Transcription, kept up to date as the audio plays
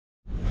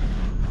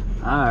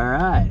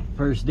Alright,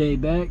 first day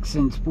back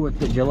since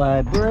 4th of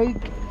July break.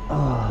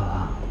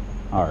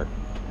 Our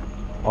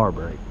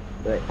break.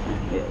 But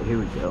yeah, here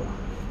we go.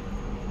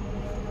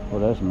 Well,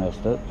 that's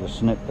messed up. Just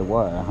snipped the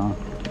wire, huh?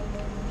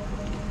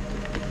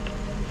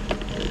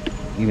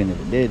 Even if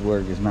it did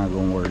work, it's not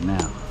going to work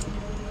now.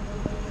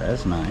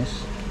 That's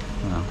nice.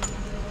 Well,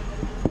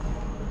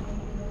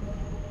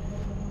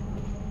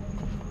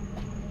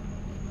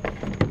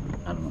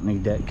 I don't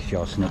need that because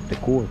y'all snipped the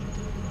cord.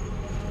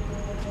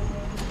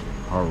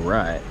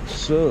 Alright,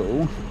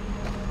 so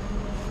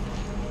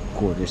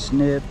cord is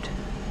snipped,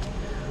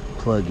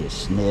 plug is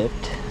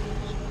snipped.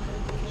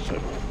 So,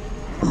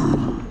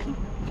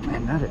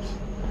 man,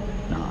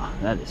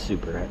 that is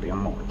super heavy.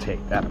 I'm gonna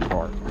take that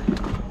apart.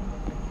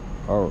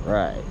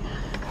 Alright.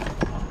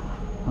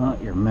 Well,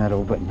 you're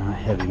metal, but not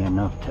heavy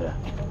enough to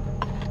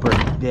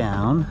break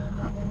down.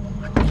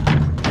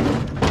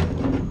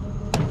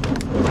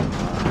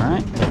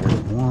 Alright,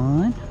 there's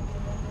one.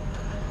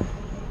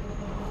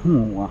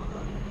 Ooh.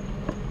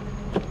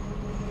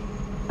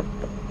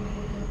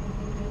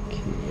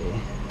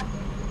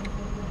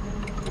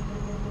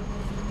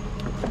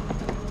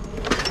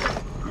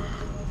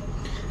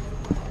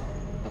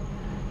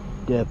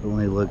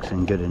 Definitely looks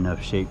in good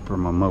enough shape for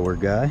my mower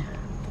guy.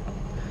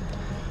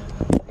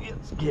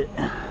 Let's get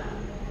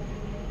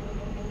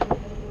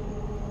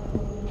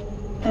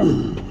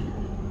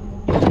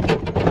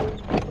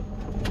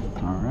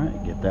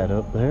alright, get that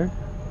up there.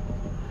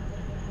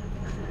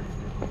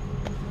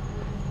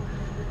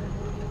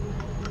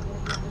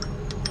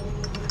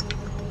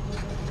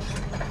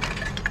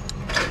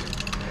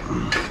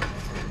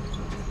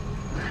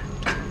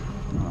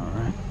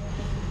 Alright.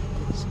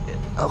 Let's get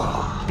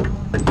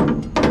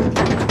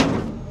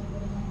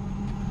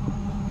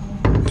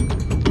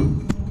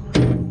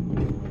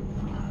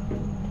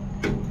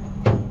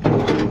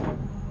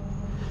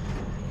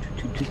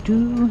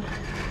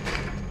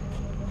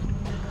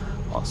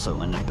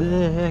also in the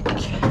back,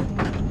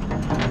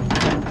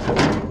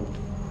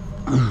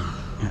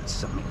 got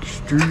some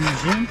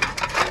extrusion.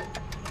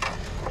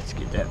 Let's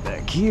get that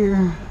back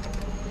here.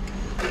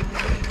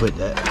 Put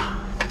that,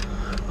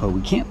 oh,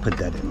 we can't put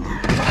that in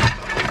there.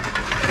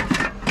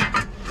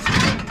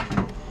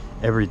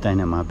 Everything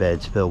in my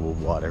bed's filled with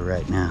water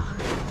right now.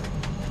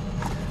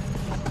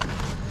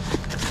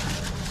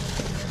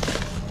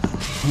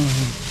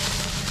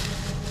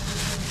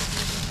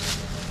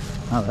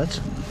 Oh, that's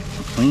a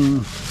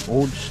clean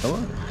old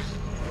starter.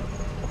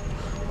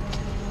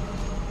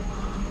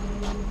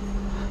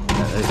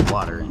 There's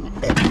water in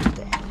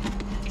everything.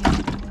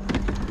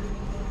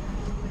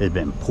 It's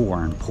been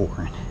pouring.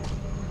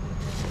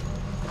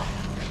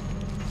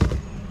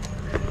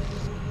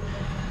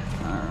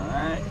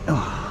 Alright.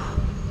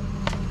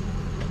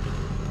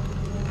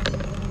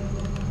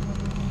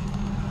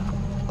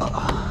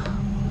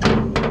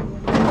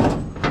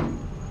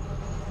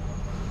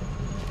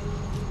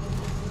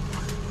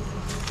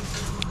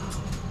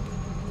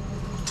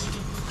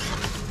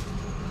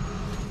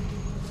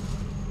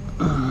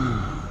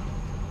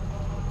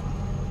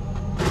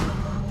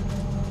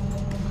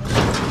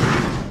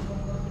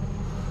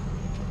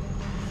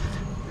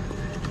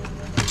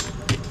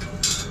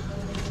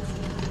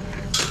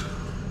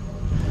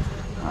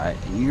 Alright,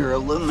 you're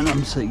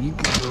aluminum, so you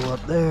can go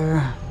up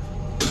there.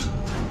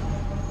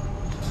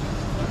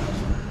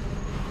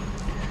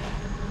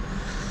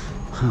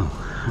 Oh,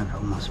 I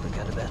almost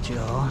forgot about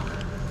y'all.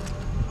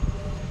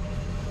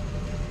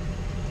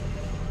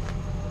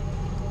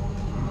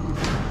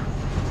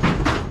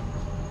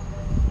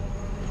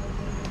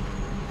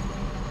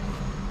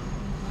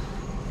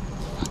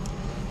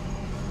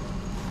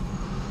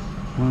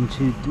 One,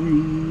 two,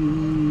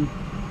 three,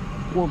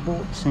 4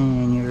 bolts,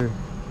 and you're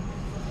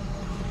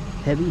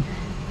heavy.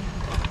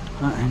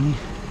 Alright,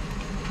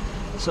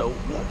 so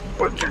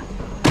put it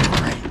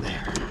right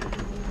there.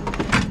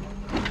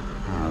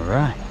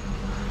 Alright,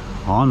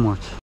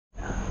 onwards.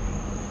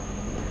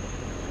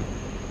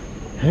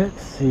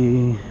 Let's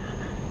see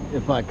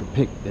if I could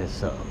pick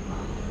this up.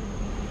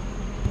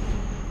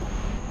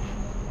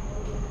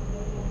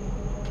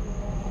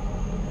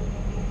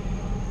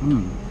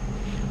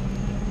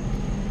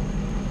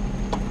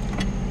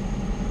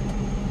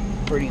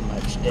 Pretty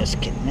much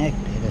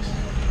disconnected.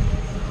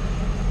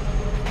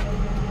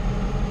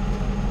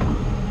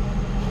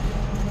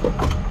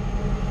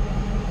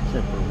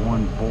 Except for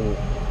one bolt.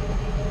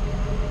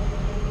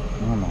 I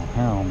don't know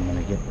how I'm going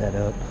to get that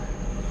up.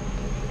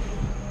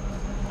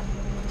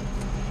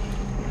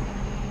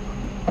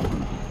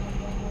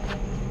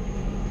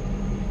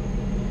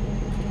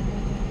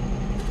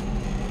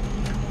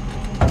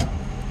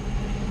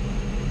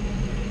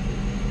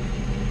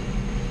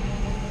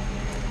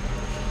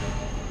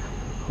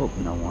 Hope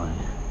no one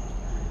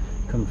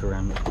comes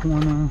around the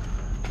corner.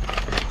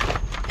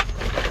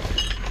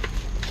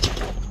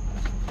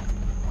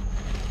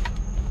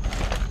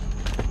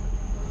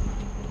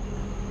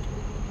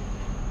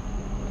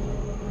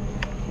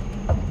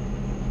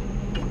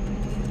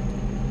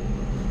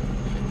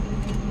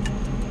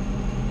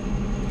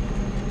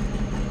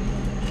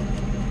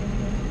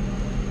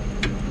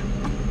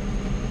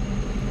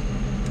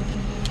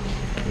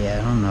 Yeah,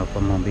 I don't know if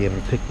I'm gonna be able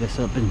to pick this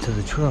up into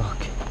the truck.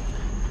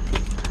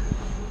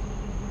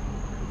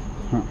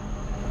 Huh.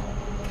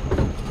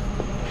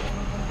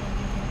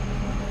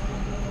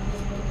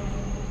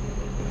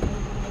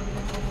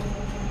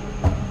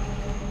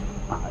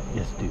 Alright,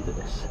 let's do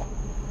this.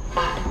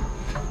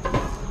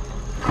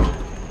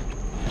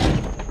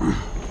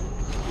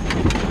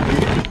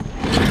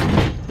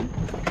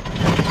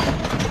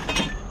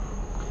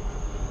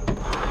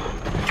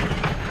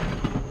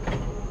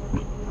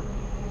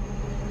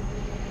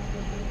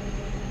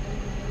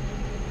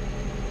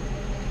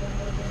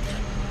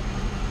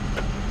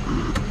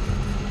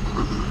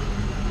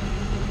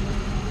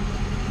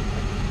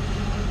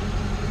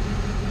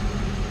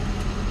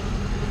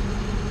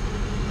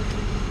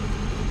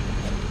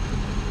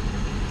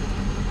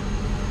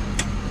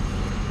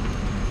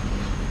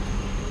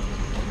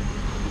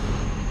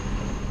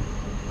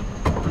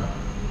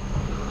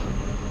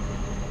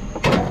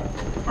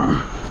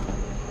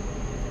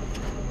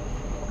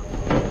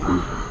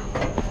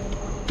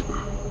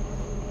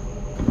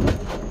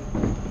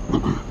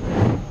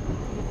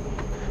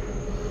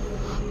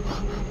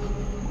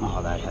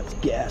 Oh, that has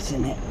gas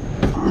in it.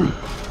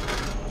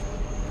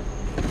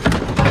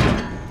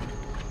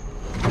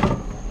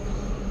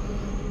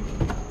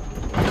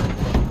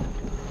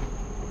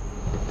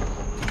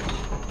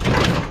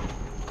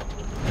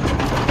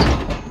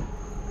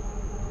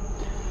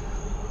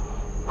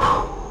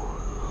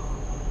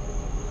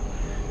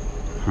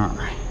 All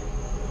right.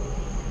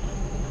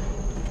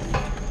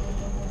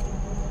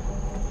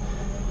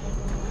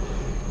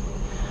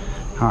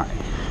 All right.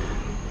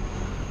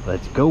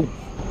 Let's go.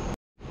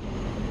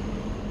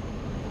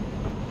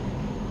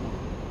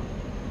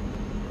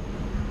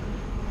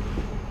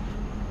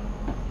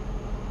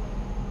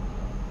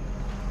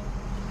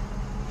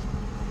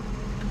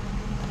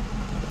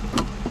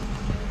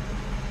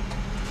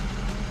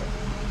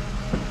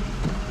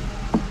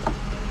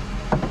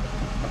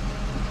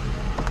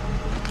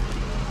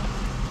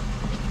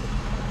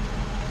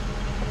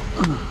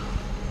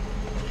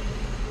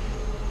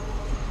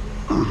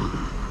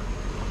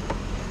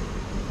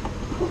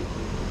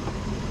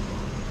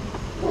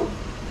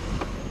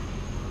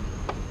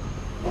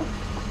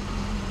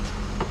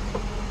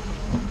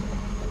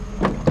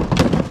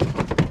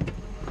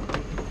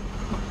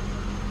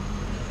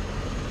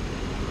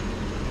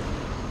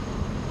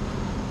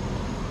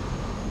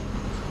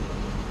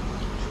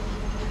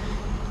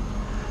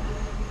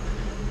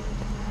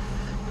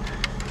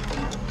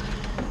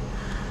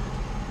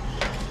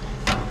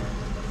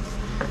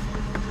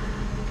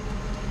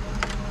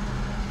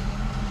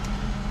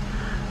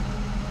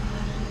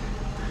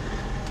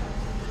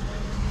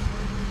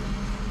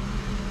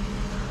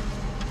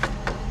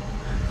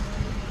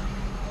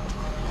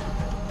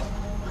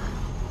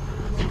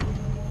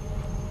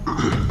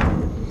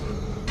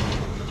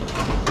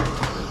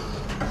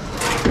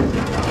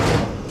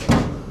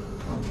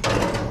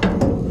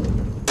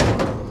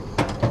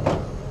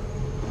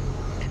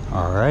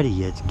 Alrighty,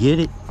 let's get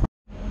it.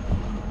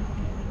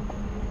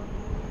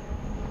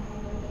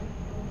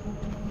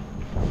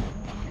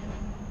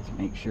 Let's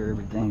make sure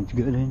everything's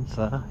good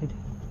inside.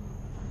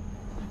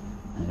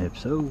 And if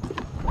so,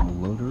 I'll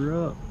load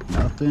her up.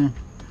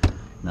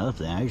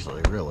 Nothing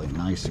actually really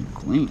nice and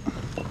clean.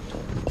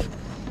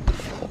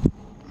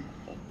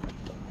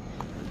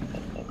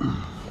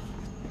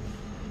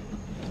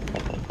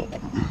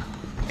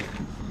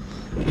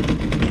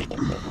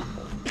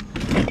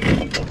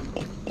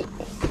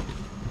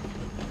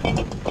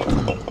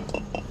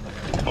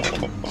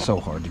 So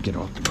hard to get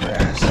off the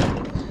grass.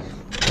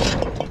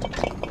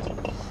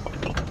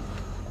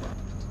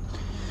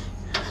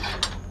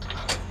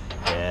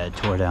 Yeah, I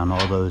tore down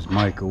all those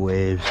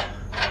microwaves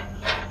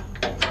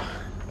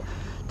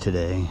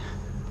today.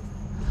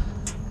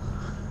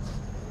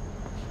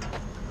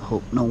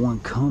 Hope no one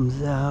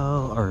comes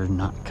out, or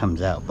not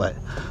comes out, but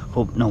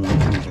hope no one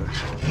comes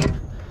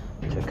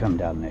to come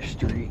down this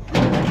street.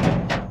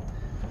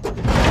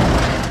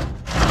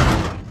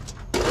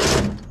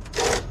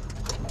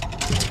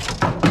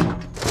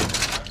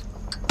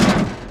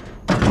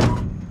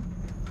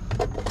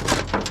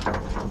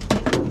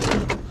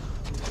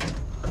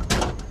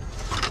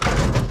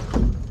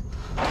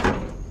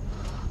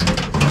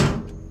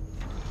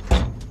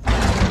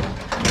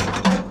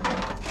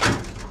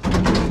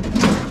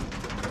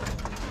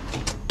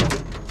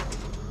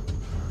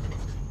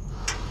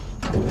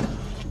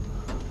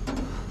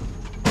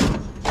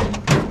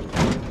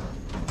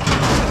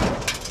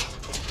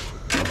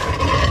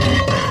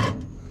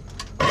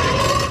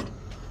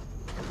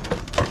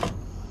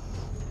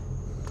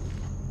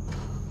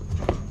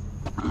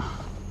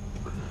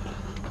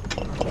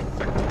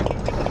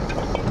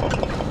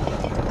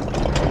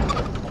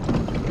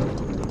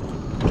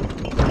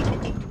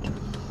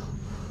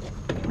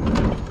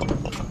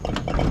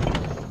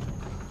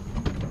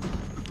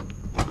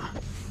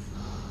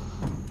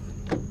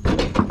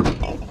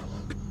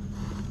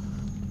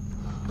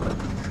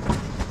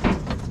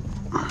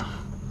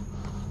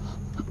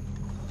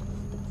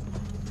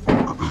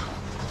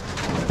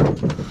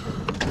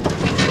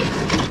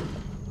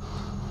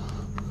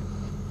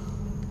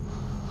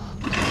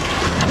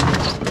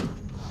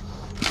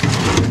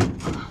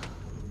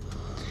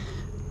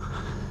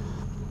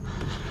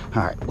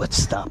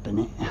 what's stopping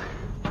it.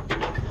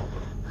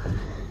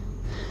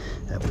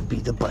 That would be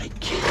the bike.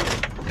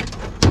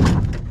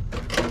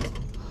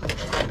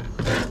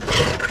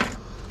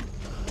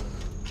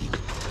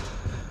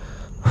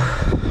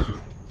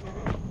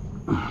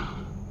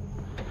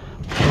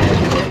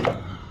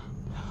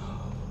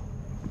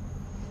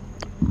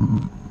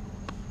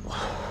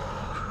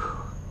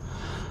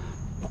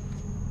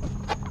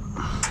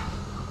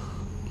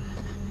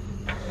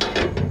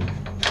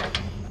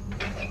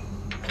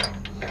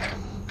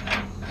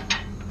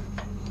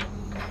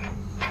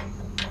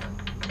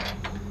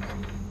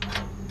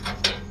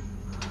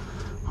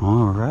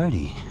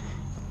 Alrighty.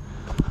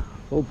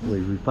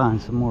 Hopefully we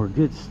find some more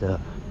good stuff.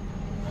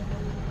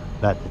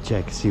 About to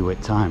check and see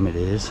what time it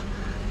is.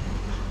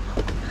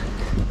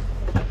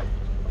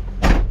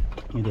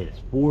 It is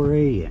 4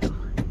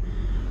 a.m.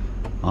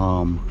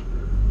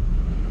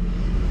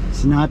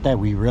 It's not that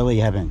we really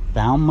haven't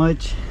found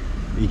much,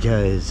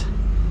 because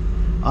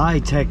I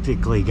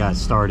technically got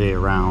started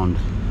around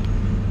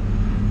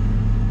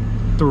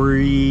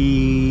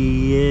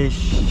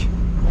 3-ish.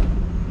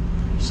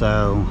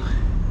 So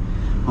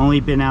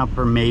only been out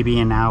for maybe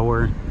an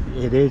hour.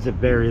 It is a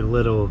very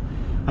little,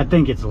 I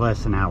think it's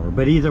less than an hour,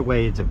 but either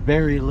way it's a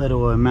very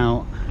little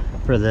amount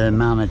for the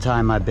amount of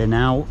time I've been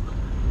out.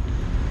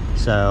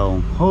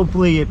 So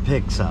hopefully it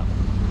picks up.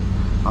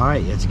 All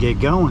right, let's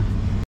get going.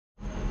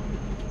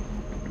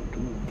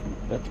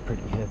 That's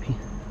pretty heavy.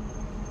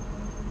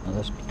 Well,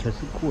 that's because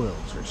the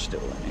coils are still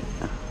in it.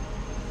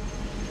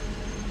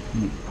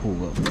 Let me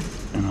pull up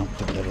and I'll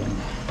put that in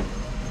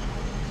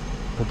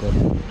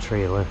the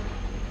trailer.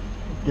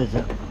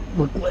 Doesn't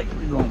look like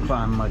we're gonna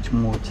find much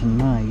more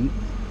tonight.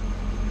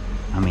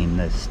 I mean,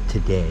 this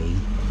today.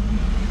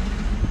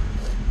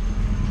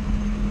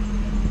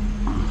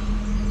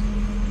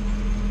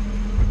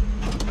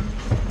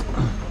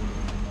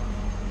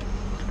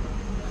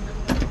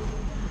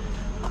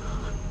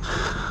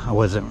 I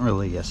wasn't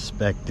really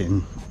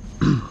expecting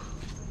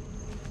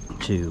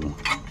to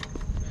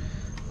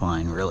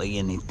find really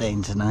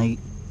anything tonight,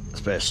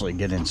 especially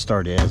getting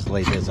started as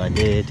late as I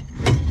did.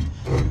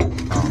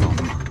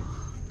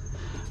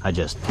 I'm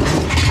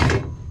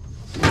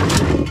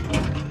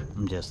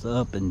just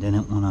up and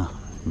didn't want to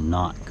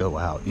not go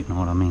out, you know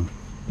what I mean?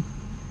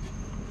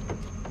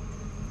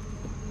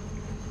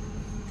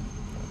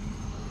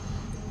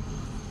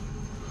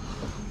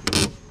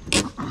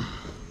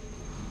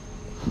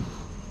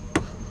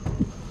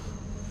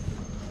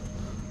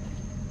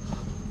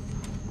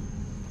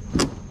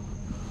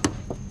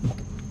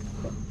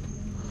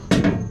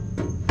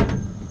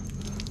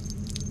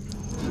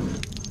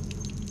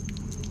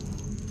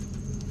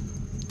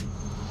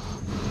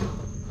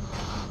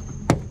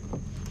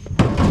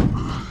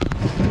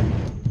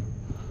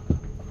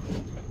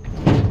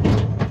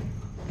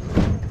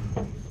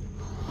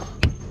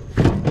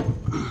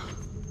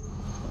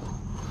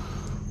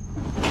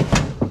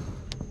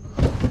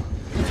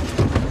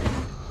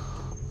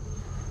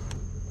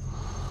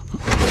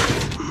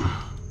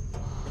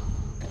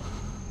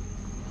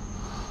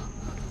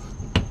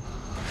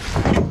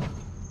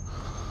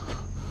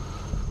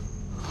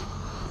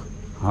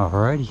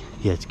 Alrighty,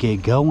 let's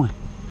get going.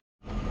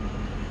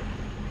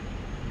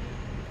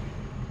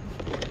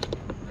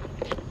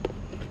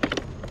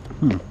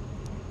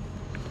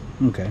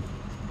 Okay.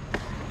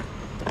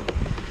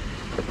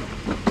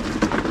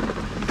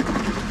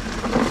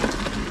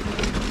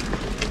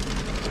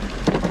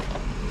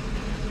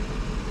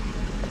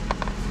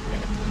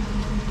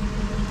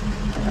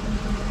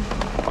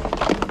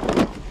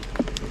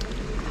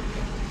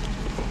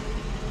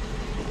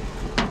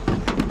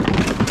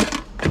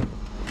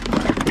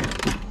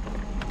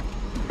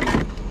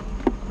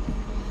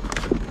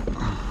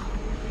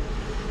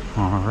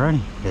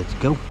 Alrighty, let's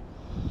go.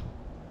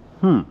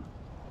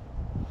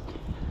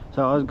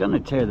 So I was gonna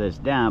tear this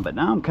down, but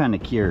now I'm kind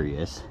of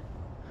curious.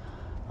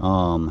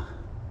 On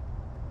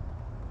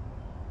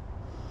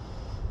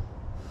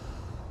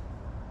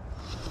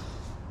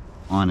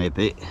if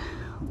it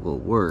will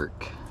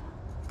work.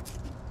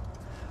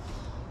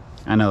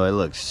 I know it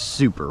looks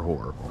super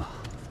horrible.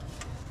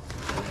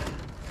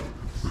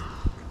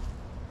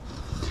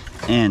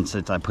 And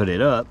since I put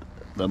it up,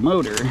 the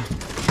motor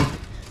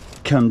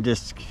come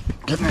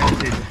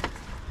disconnected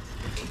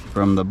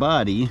from the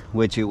body,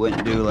 which it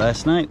wouldn't do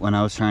last night when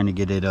I was trying to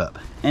get it up.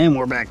 And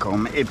we're back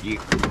home, if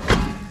you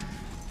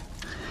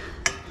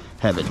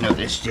haven't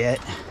noticed yet.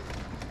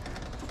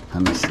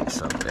 Let me see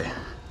something.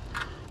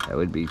 That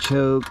would be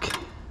choke.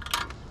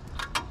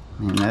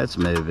 And that's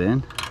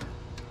moving.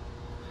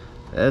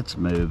 That's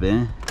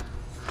moving.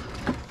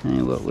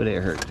 And what would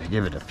it hurt to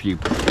give it a few?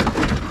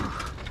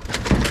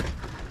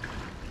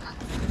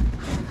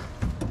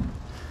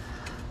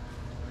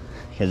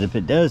 Because if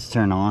it does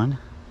turn on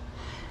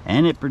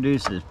and it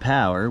produces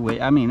power, which,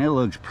 I mean, it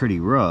looks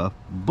pretty rough,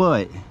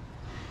 but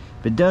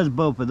if it does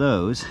both of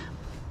those,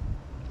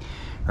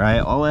 right,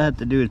 all I have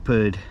to do is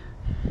put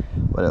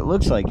what it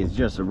looks like is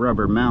just a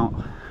rubber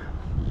mount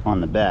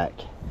on the back.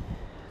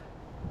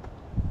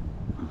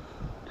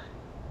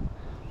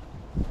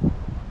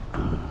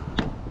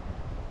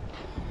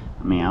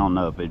 mean, I don't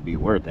know if it'd be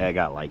worth it. I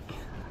got like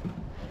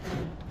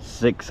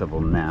 6 of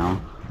them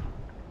now.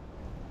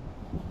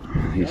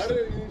 Got it? You need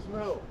some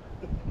help?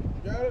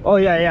 You got it? Oh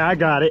yeah, I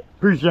got it.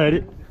 Appreciate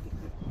it.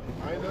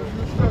 I know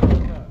you're stuck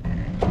on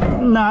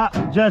that.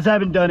 Nah, just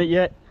haven't done it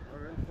yet.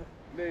 Alright.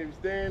 Name's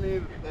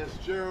Danny. That's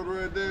Gerald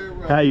right there.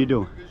 How you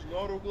doing? Vision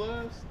Auto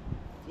Glass.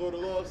 Florida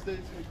law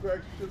states any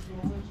cracks or chips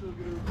on the windshield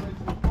get a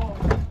replacement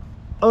car.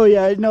 Oh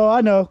yeah, no,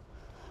 I know.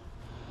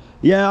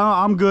 Yeah,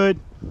 I'm good.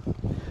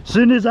 As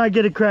soon as I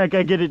get a crack,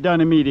 I get it done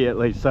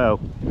immediately, so.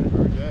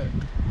 Okay.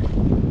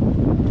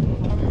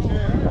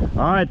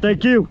 All right,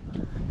 thank you.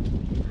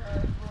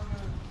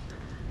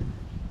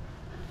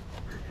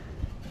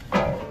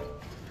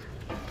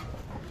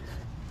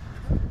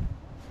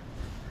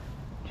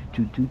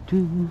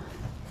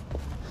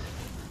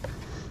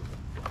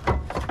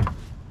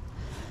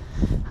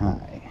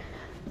 Hi.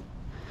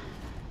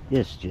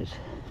 Yes, just.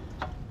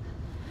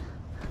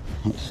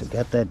 So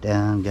got that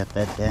down, got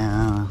that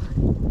down.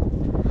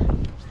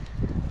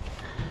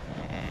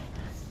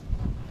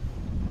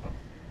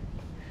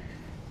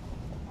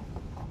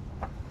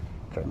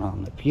 Turn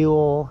on the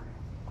fuel.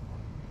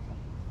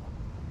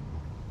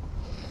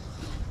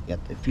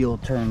 Got the fuel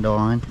turned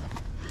on.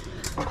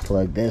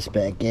 Plug this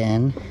back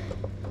in.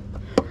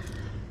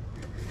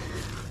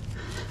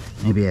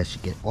 Maybe I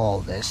should get all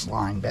this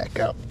line back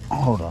up.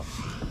 Hold up.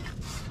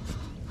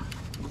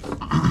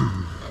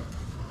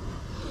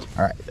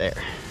 All right, there.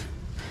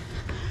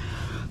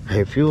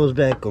 Hey, fuel's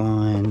back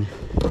on.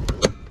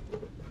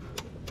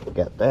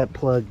 Got that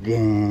plugged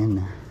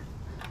in.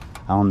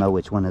 I don't know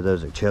which one of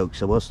those are choked,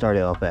 so we'll start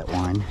it off at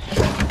 1.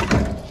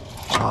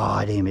 Oh,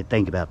 I didn't even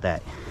think about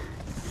that.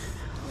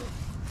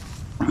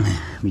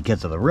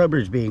 Because of the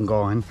rubbers being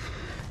gone,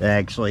 it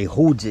actually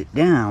holds it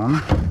down.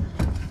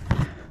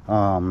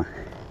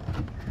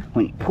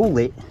 When you pull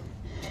it,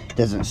 it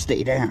doesn't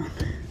stay down.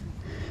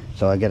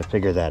 So I gotta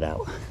figure that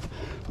out.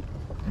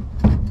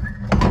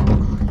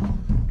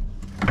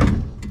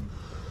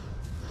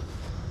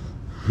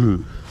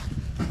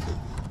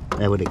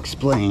 That would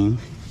explain.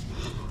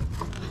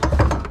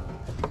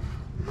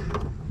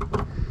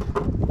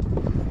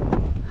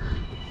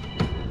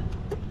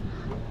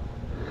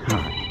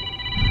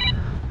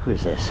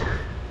 Who's this?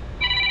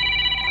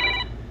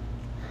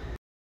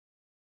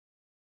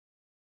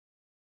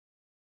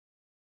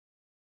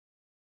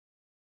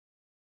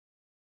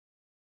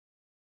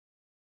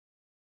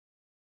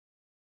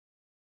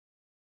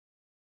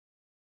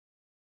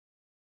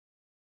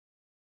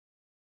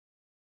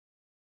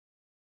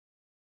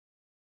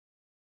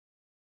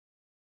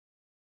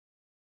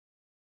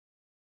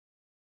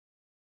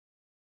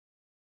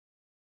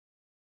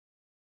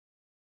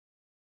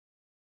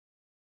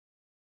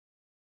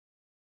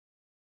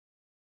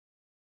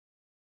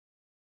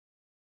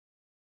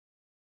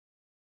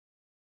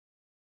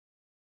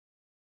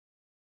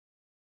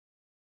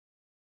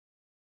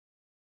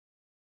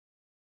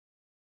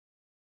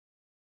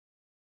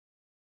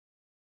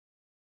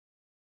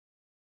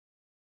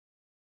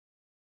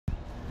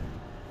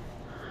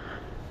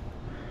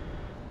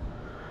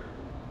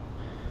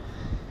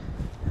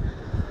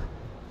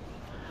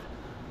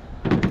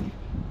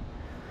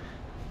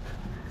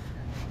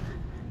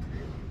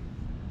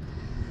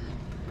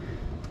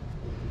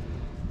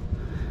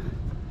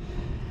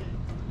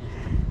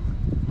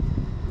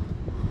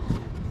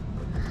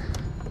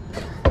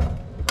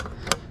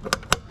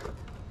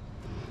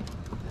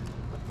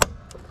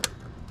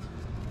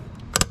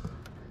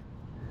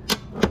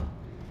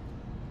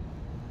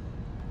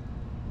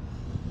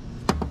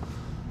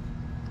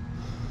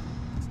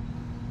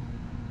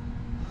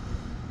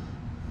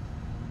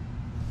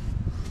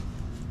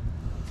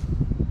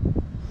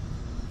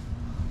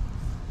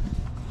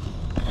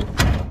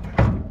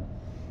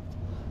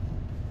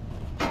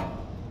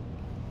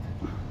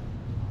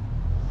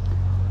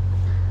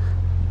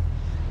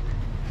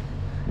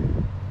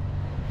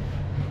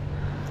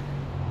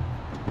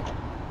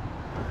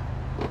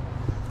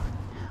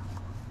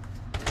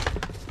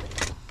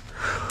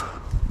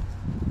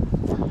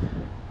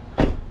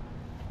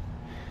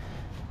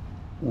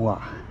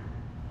 Wow.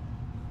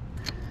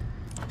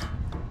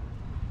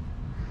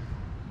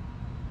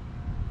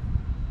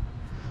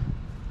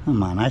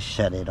 Come on, I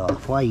shut it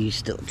off. Why are you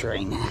still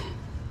draining?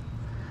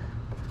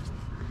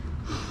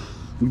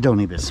 You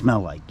don't even smell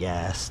like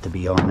gas, to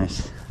be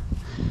honest.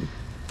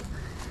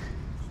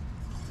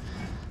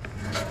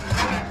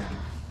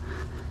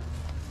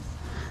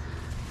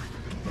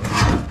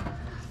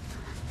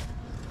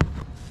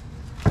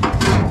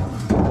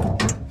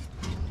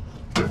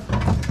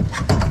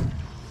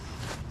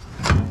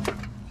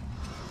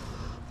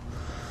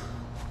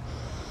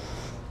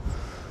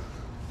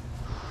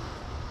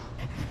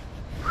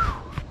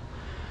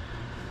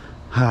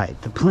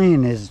 Alright, the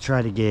plan is to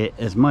try to get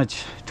as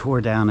much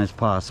tore down as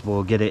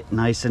possible, get it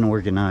nice and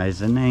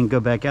organized, and then go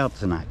back out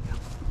tonight.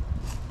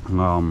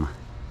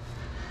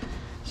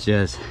 It's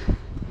just,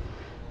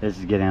 this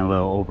is getting a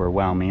little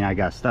overwhelming. I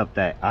got stuff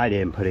that I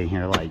didn't put in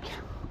here, like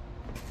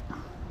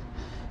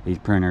these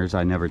printers.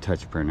 I never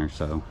touch printers,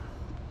 so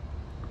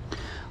I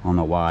don't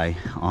know why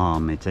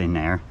it's in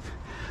there.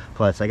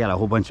 Plus I got a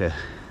whole bunch of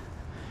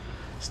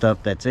stuff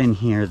that's in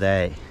here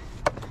that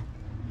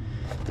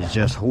is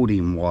just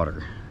holding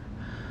water,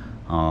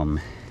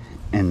 and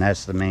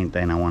that's the main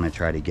thing I want to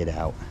try to get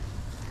out.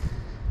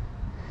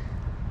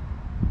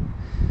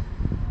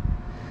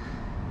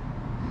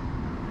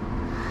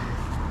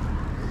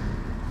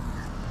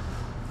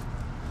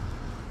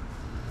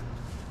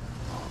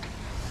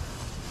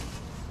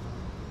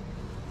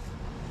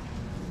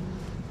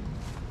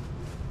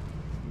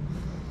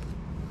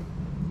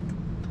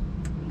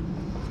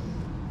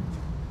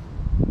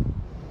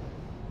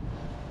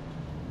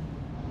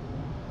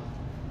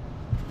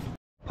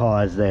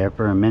 Pause there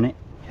for a minute.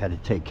 Had to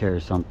take care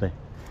of something.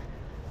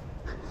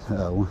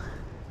 So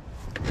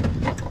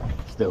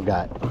still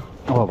got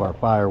all of our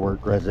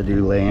firework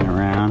residue laying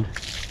around.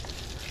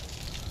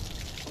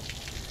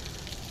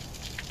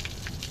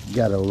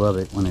 Gotta love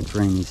it when it's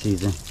rainy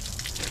season.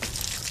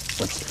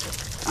 What's it?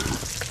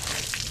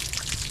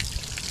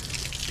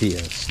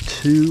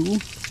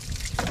 PS2.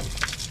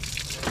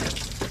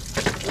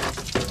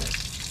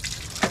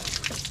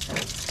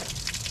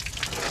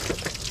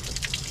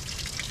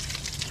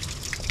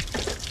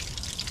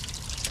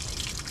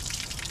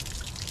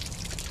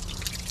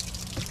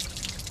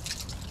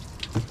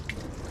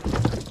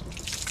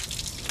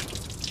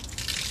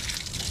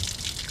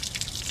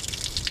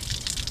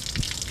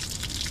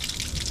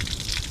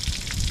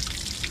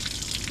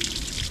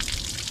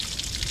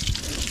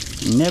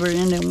 Never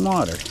ending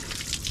water.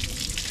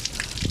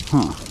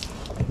 Huh.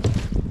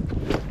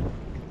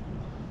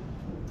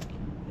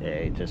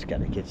 Yeah, just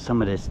gotta get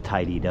some of this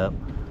tidied up.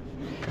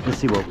 Let's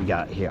see what we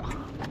got here.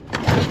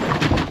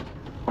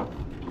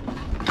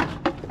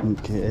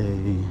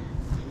 Okay.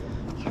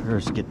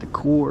 First get the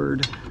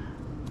cord.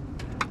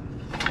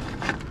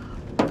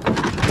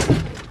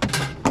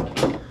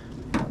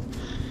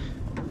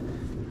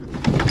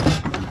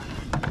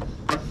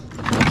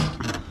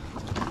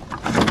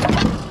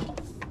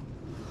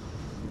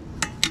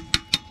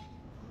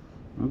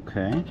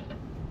 Okay.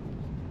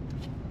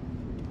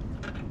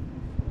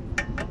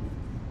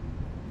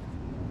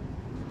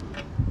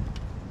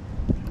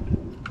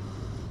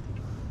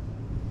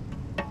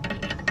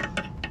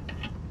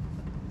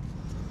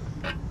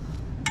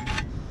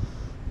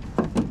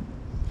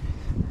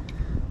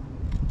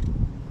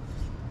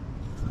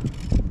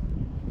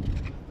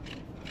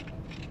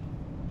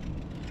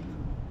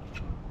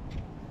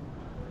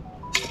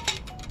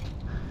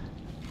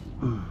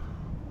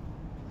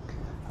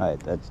 Alright,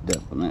 that's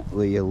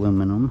definitely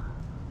aluminum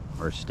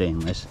or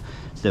stainless.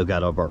 Still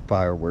got all of our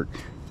firework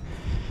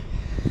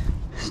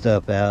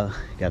stuff out.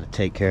 Got to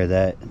take care of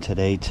that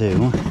today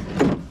too.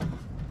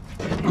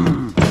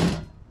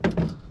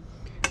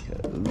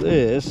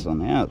 This on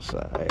the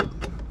outside,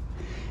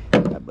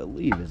 I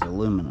believe, is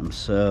aluminum.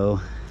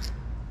 So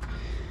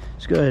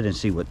let's go ahead and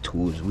see what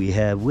tools we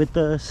have with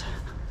us.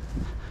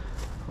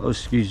 Oh,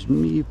 excuse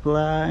me,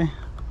 fly.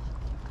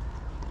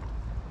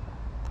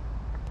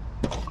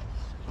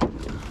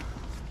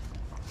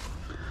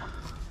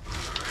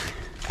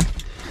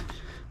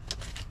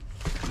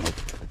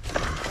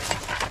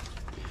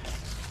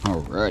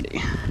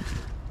 Alrighty.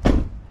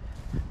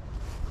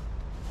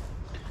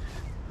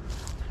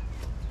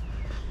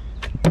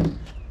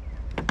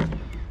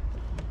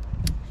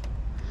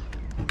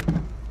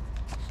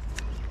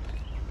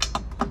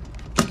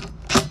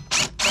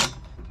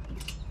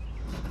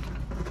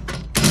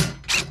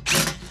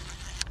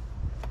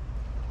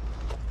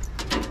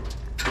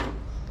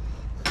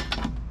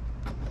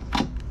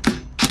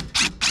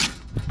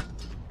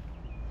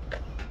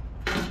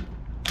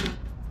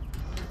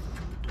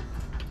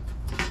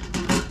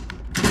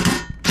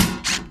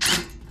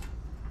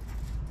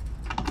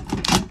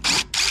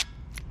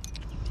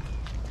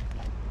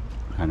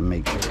 Trying to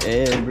make sure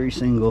every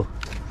single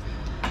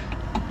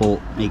bolt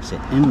makes it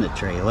in the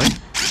trailer.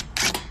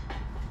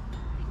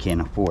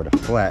 Can't afford a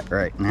flat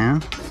right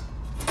now.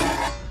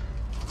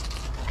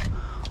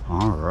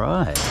 All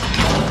right.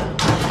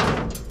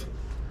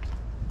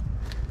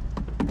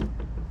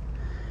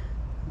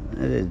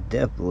 That is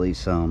definitely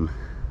some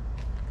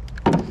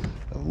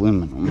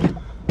aluminum.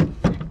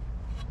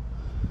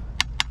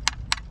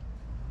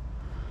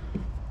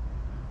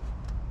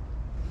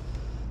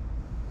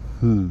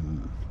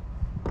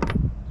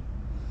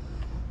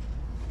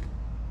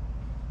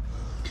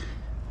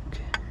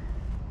 Okay.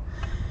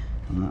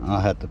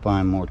 I'll have to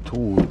find more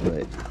tools,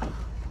 but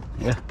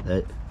yeah,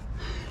 that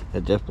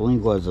definitely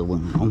was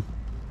aluminum.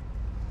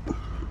 So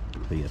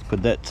let's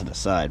put that to the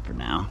side for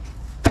now.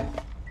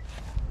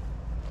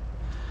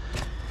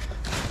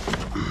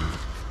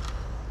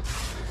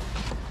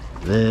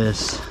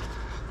 This.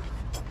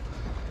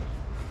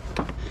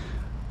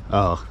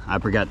 Oh, I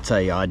forgot to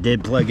tell you, I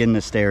did plug in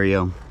the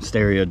stereo.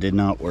 Stereo did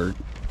not work.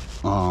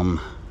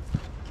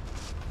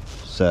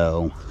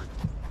 So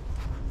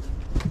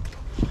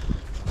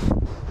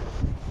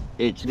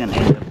it's gonna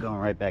end up going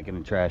right back in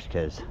the trash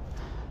because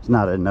there's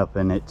not enough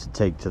in it to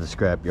take to the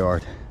scrap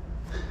yard.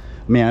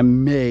 I mean, I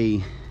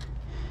may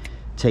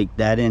take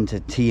that into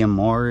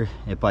TMR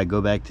if I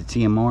go back to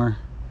TMR.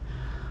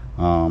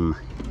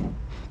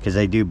 because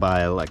they do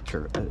buy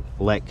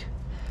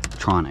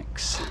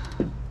electronics.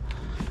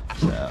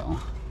 So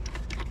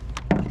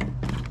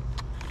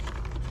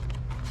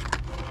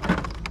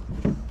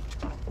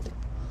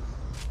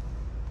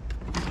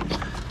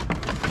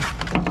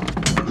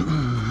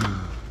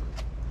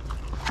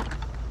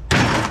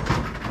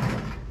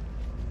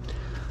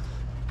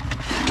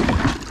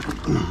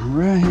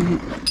right.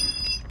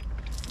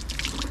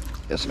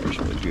 Guess I should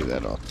have drew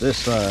that off this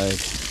side.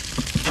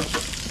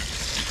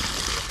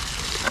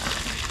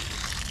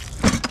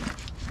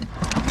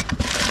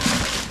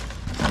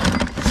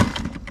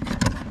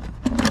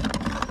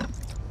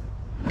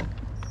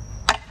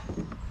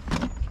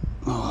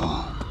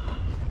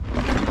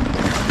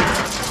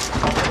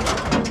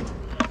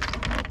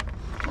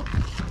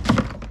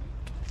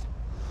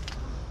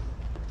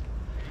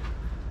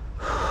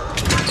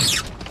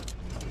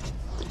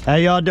 How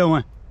y'all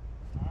doing?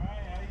 Alright,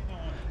 how you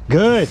doing?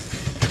 Good.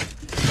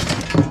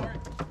 Hard?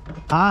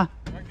 Huh?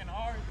 Working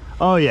hard?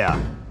 Oh yeah.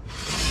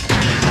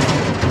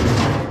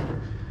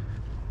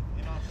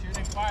 You know,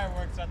 shooting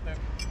fireworks at the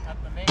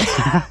main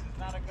house is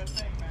not a good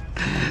thing,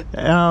 man.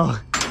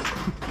 Oh.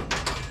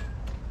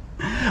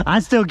 I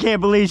still can't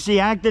believe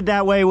she acted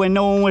that way when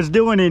no one was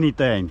doing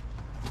anything.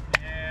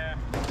 Yeah.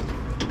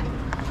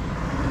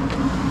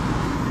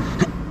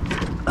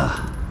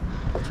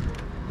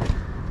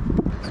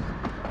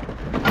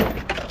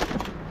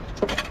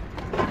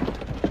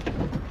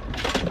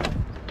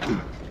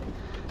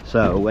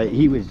 So what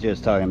he was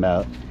just talking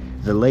about,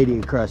 the lady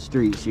across the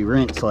street, she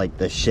rents like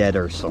the shed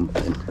or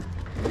something,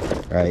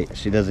 right?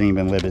 She doesn't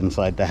even live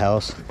inside the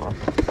house,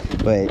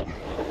 but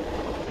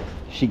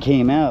she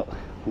came out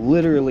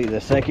literally the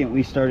second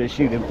we started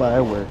shooting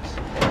fireworks,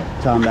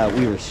 talking about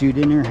we were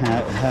shooting her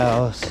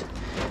house,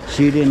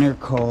 shooting her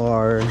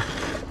car,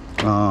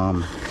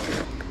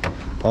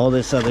 all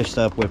this other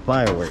stuff with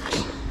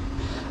fireworks,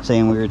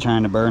 saying we were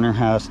trying to burn her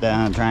house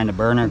down, trying to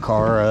burn her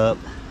car up,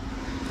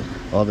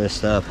 all this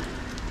stuff.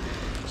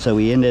 So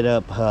we ended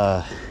up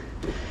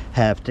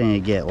having to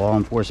get law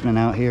enforcement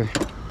out here,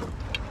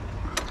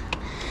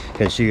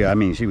 because she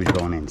was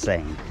going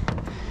insane,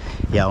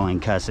 yelling,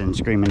 cussing,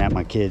 screaming at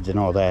my kids and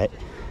all that.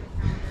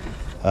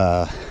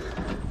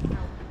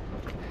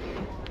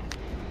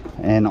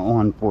 And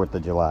on 4th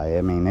of July,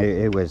 I mean,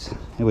 it was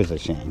a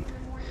shame.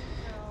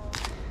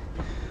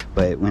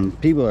 But when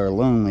people are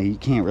lonely, you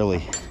can't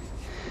really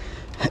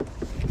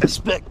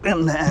expect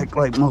them to act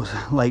like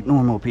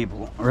normal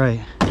people, right?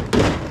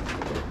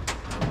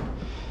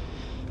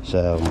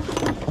 So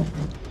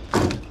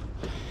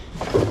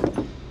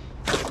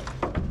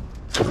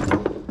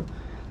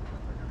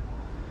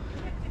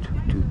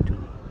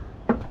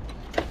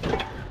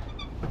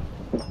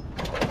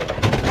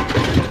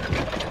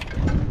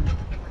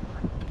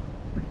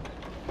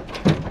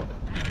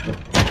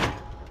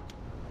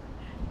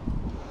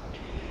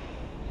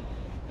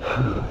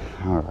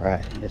all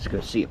right, let's go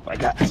see if I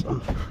got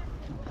some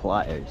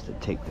pliers to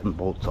take them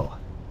bolts off.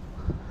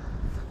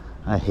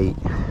 I hate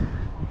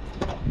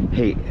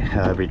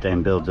how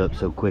everything builds up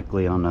so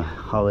quickly on the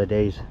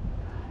holidays.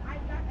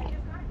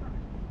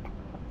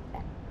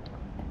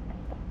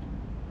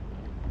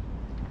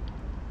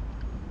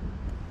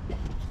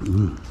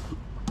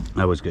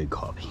 That was good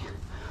coffee.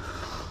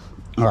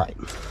 All right,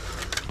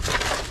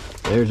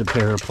 there's a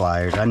pair of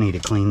pliers. I need to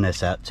clean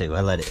this out too. I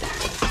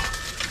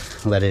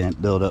letting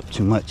it build up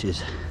too much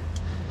is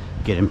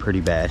getting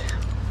pretty bad.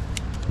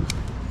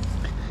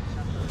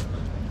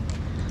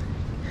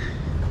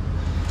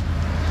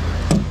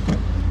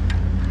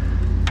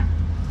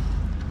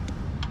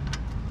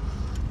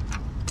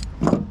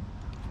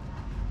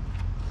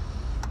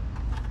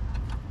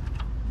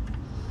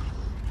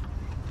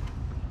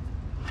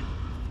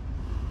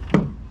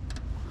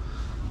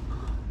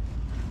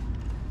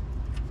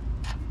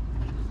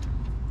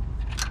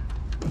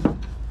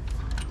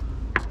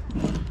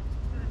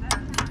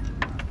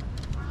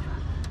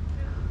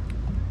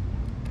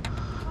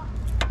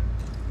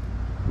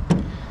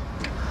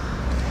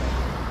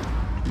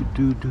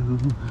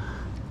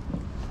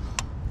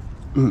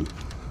 I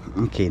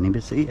can't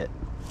even see it.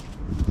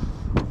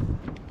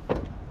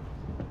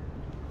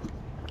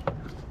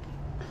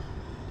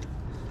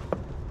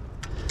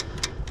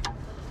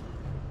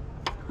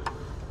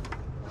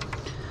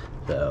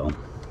 So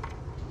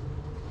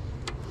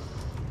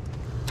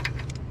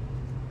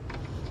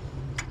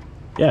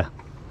yeah,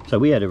 so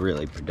we had a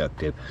really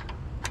productive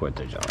 4th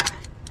of July.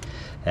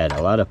 Had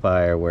a lot of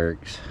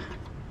fireworks,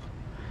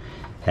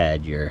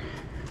 had your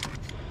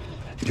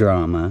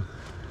drama,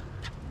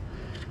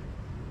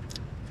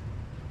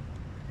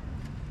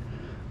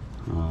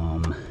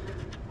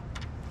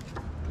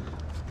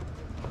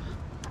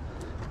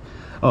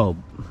 oh,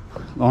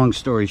 long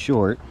story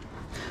short,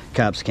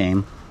 cops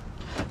came.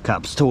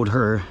 Cops told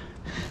her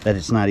that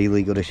it's not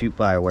illegal to shoot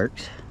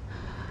fireworks.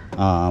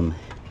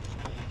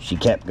 She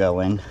kept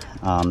going.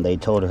 They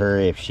told her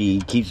if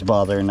she keeps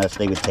bothering us,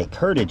 they would take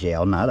her to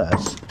jail, not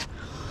us.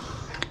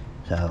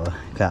 So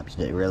cops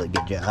did a really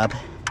good job.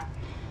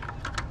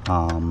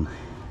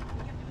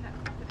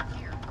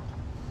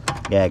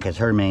 Yeah, because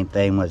her main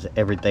thing was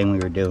everything we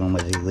were doing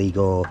was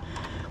illegal.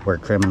 We're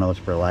criminals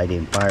for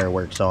lighting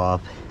fireworks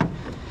off.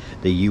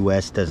 The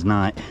U.S. does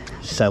not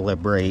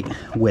celebrate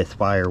with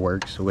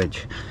fireworks,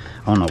 which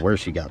I don't know where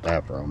she got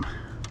that from.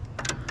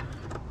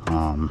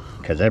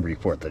 Because every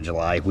 4th of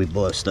July we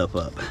blow stuff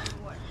up.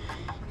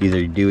 Either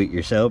you do it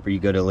yourself or you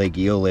go to Lake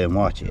Eola and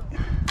watch it.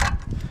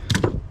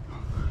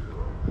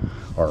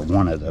 Or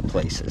one of the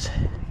places.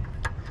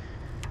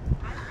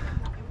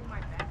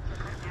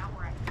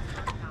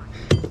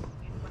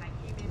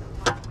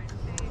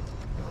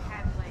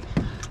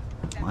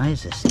 Why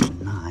is this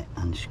not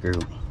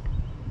unscrewing?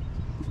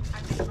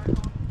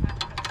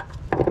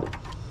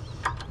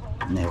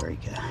 There we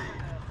go.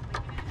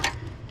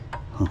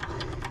 Oh.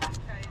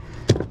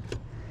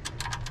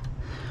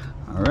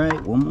 All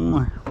right, one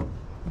more.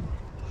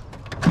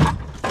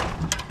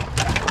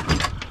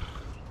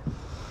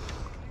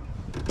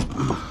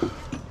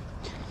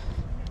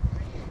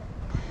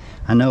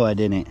 I know I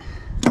didn't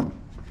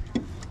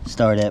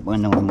start at my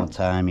normal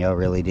time. Y'all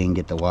really didn't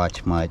get to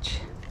watch much,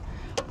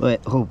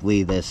 but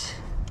hopefully this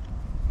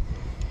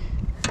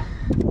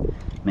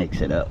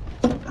makes it up.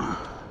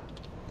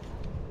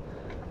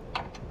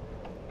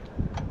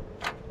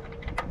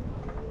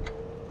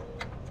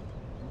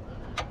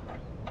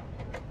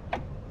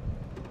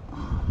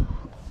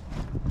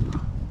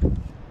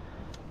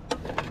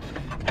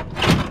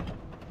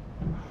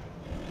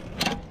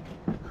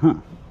 Huh.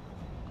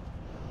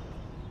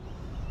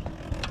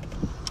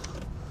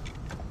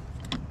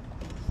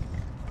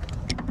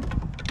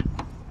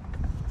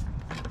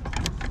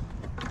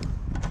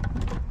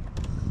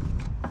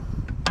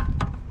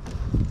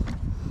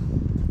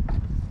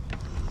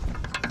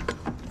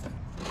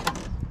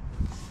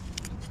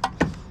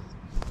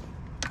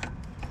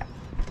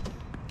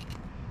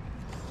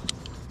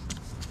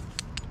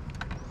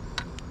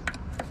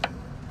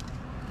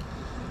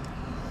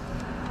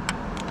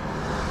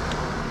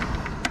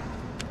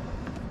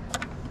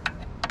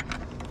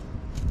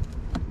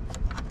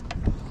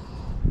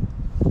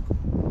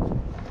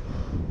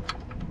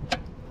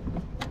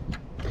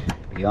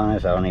 To be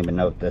honest, I don't even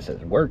know if this is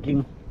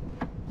working,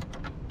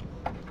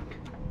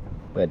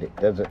 but it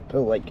doesn't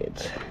feel like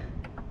it's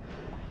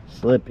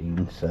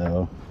slipping,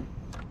 so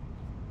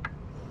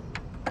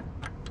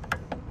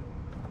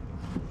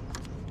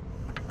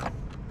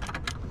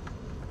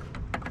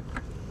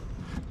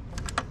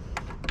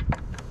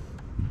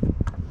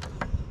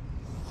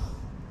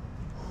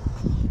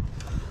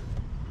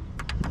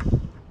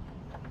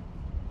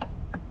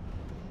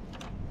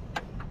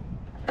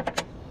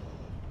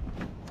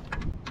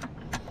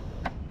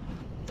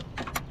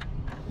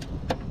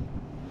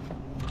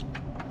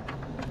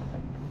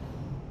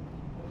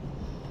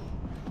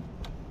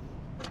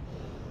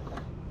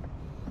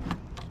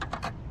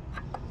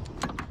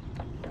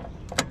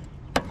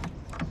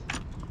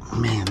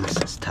man, this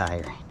is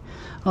tiring.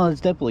 Oh,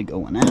 it's definitely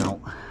going out.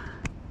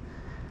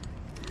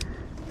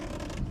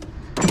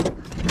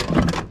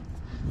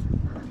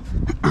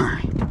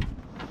 Alright.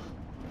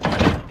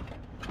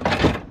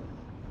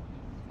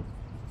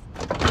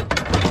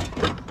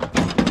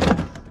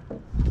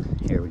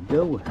 Here we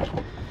go.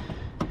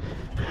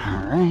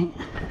 Alright.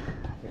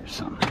 There's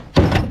some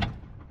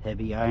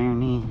heavy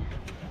ironing.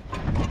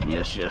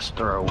 Let's just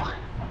throw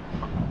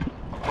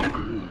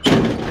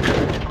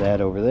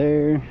that over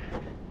there.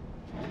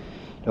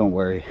 Don't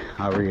worry,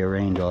 I'll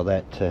rearrange all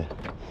that to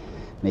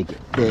make it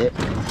fit.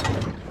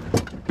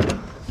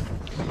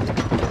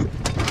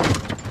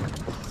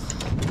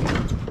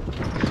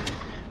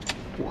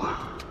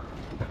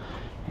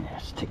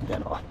 Let's take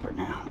that off for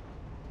now.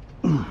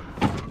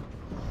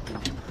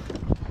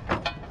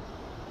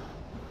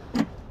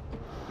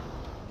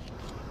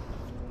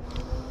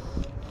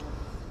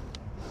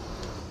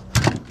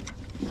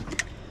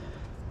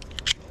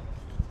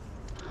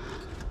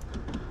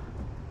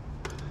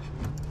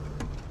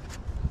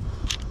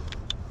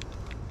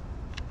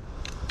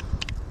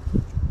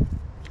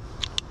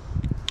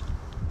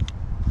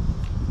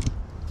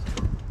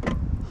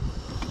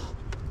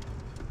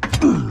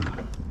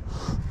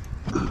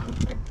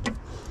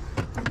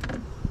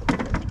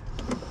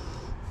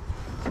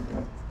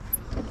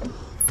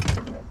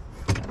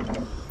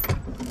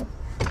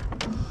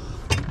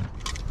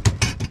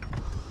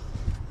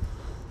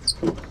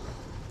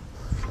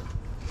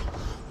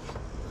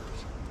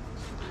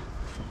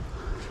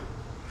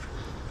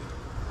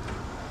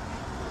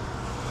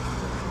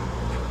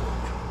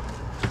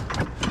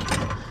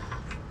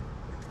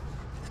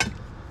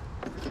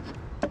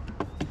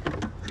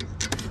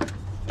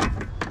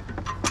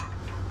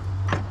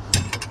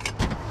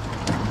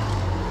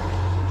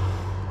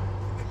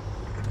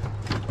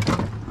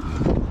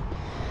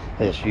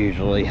 This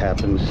usually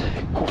happens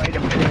quite a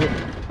bit.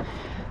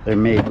 They're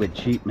made with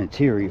cheap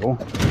material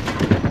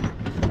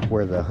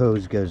where the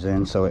hose goes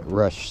in, so it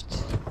rushed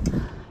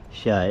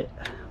shut.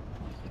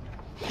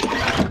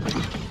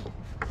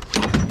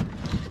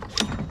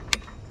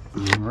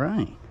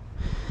 Alright.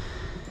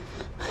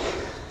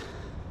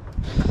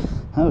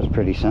 That was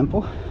pretty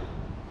simple.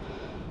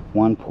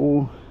 One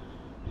pull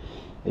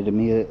it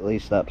immediately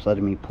stops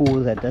letting me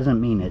pull. That doesn't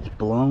mean it's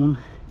blown.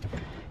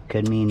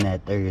 Could mean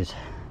that there's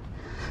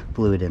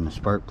fluid in the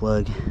spark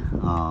plug.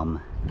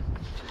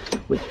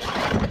 Which,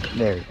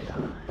 there you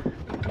go.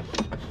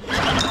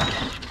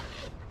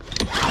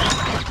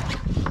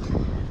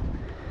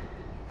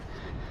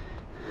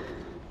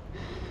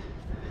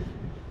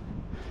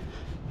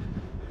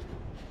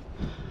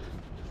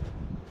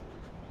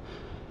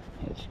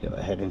 Let's go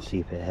ahead and see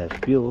if it has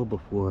fuel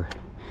before.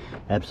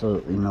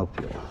 Absolutely no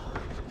fuel.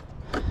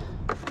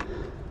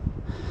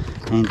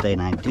 Main thing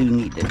I do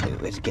need to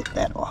do is get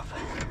that off.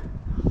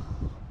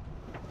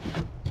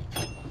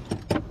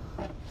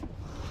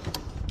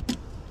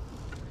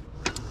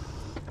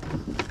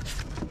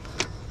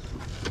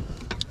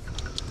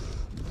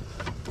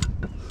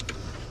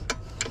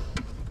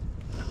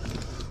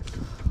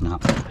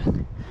 Not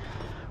open.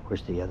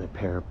 Where's the other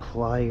pair of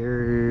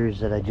pliers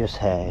that I just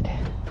had?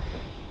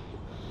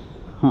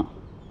 Huh.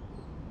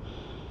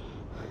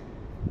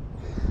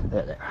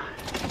 There.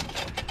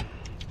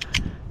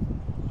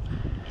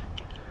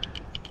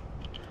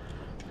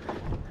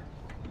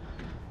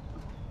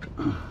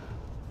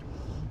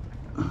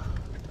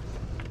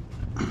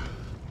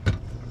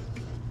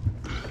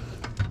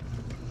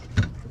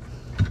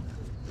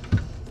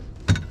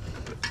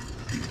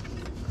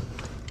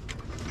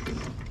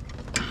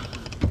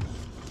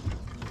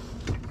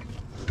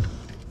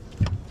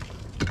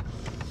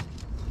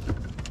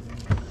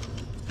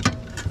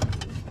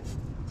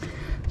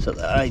 So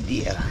the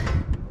idea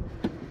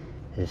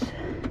is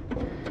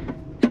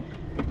to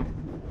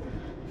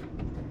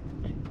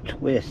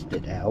twist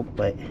it out,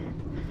 but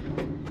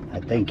I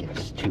think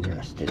it's too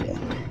rusted in.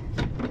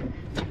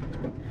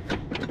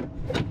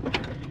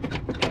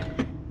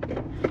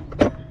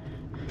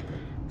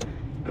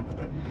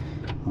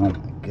 Oh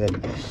my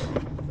goodness.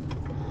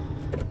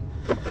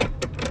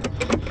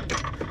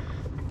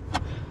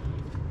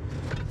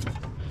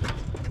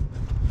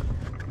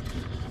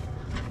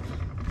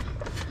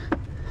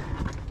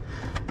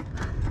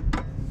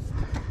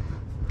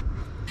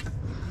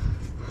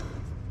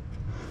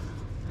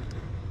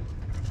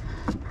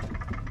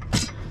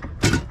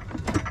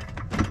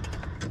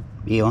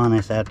 Be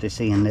honest, after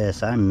seeing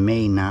this, I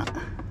may not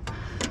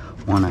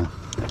want to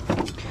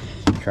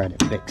try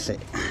to fix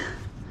it.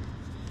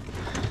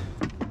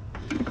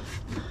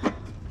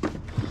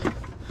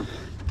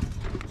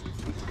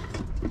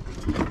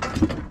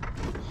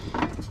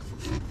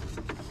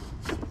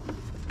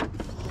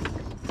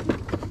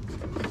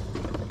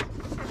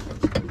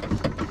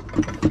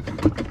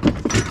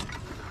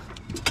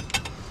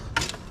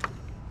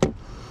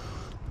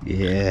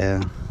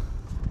 Yeah.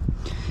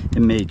 It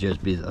may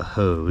just be the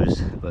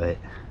hose, but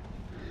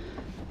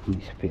let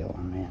me feel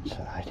on the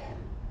inside.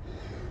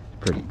 It's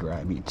pretty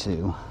grimy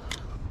too.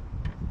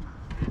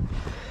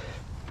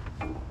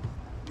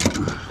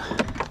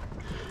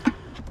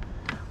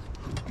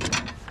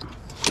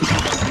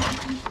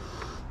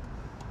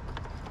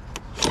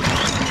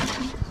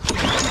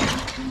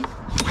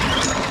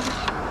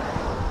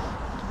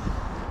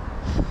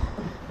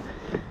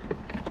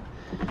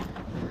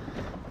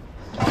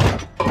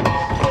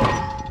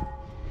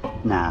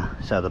 Nah,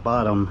 so the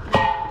bottom,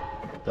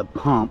 the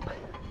pump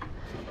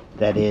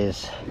that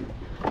is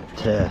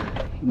to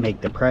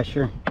make the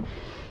pressure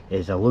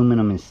is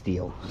aluminum and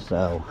steel.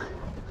 So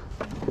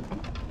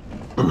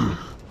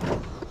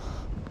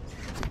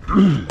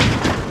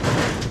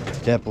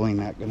definitely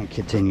not going to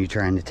continue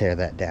trying to tear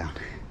that down.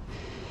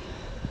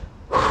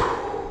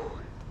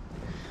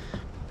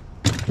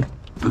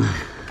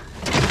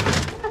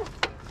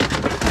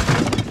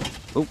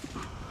 Oh.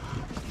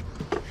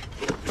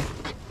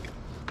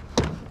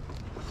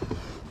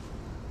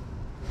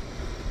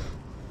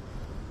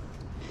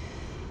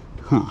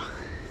 Huh.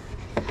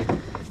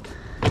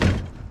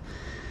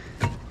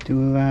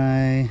 Do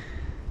I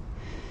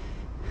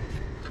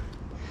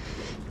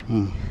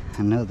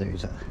know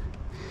there's a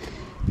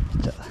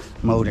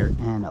motor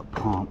and a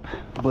pump,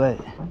 but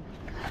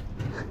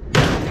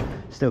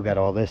still got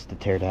all this to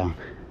tear down.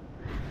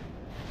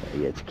 So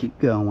let's keep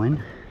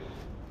going.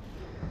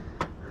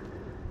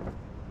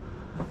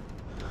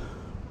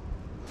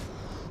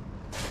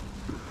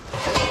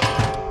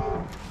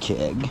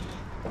 Jig.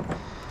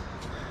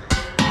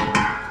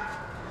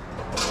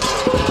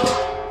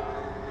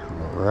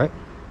 Alright.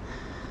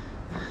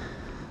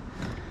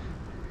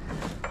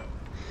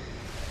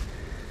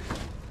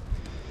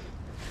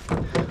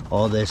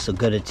 All this will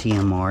go to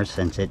TMR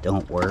since it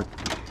don't work.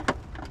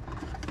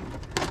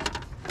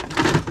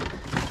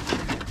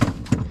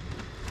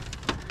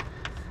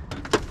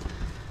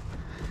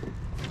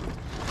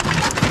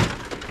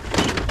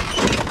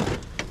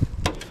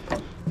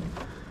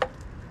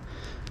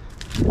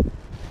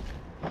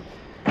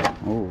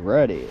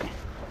 Alrighty.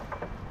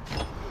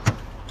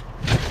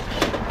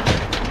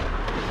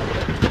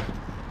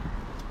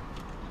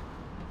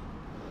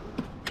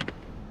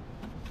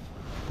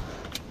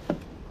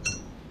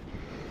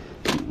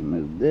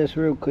 Move this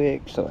real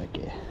quick so I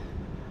can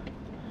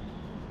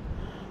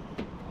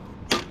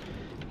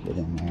get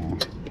in there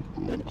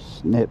and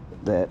snip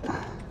that.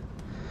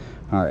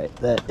 Alright,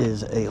 that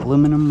is a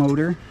aluminum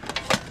motor.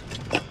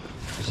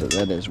 so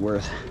that is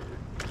worth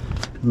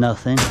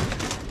nothing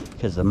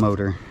because the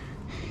motor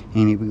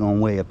ain't even gonna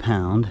weigh a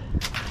pound.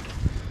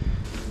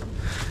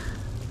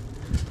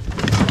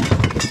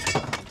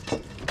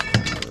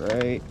 All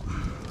right.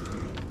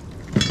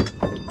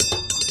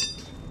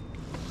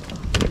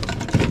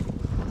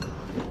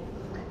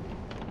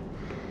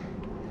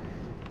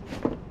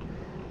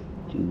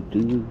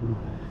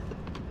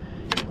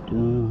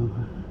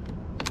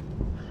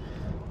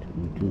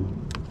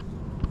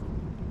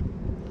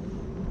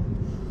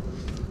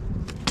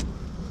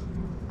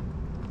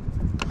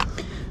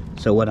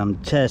 So what I'm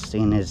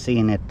testing is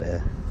seeing if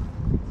the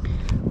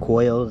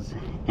coils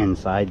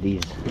inside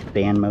these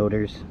fan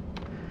motors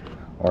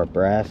are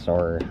brass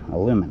or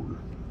aluminum,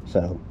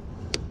 so,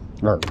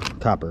 or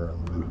copper or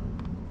aluminum.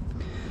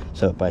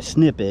 So if I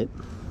snip it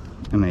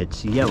and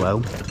it's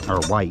yellow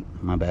or white,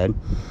 my bad,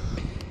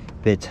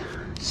 if it's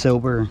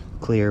silver,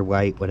 clear,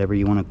 white, whatever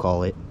you want to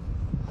call it,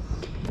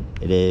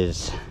 it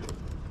is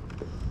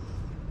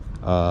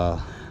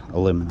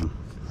aluminum.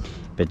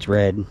 If it's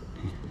red,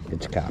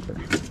 it's copper.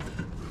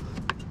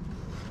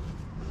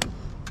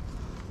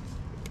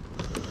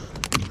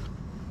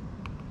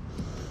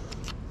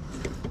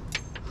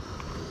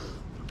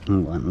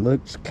 One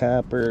looks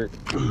copper,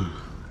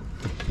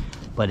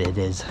 but it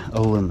is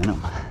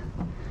aluminum.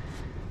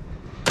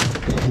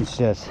 It's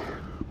just,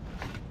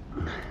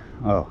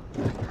 oh,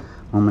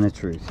 moment of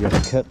truth. You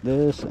have to cut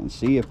this and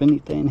see if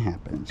anything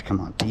happens. Come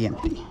on, be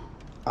empty.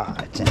 Ah,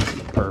 it's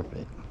empty.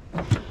 Perfect.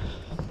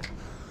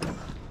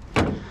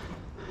 I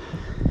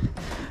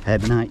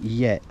have not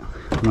yet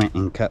went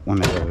and cut one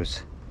of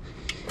those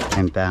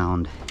and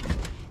found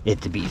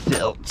it to be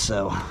filled,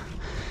 so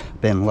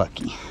been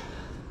lucky.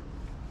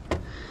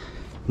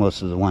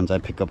 Most of the ones I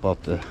pick up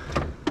off the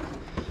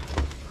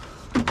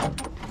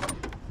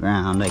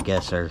ground, I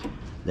guess, are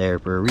there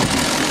for a reason.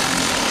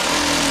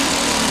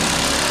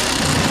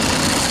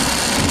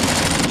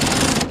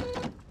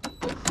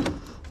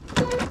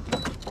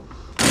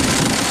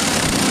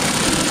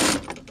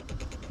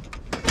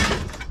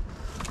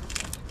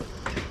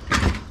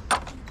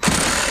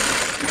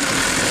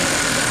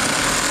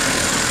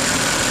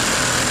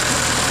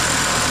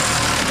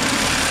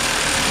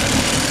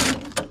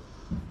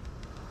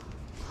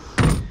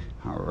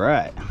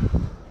 Right.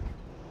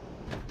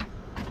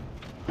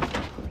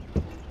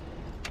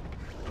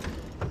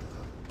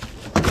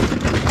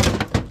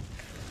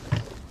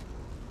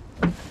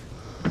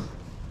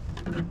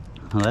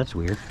 Well, that's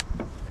weird.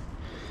 I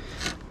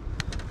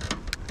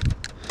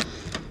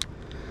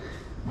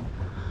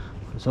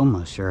was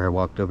almost sure I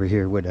walked over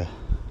here with a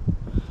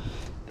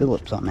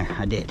Phillips on there.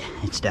 I did.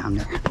 It's down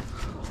there.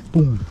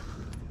 Boom.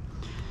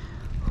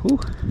 Whew.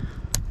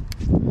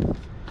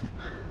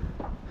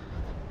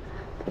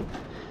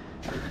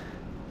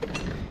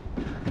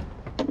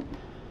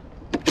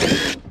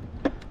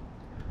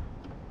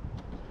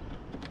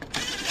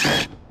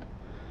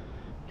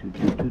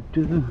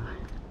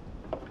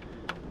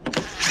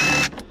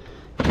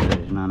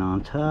 There's none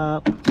on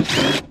top.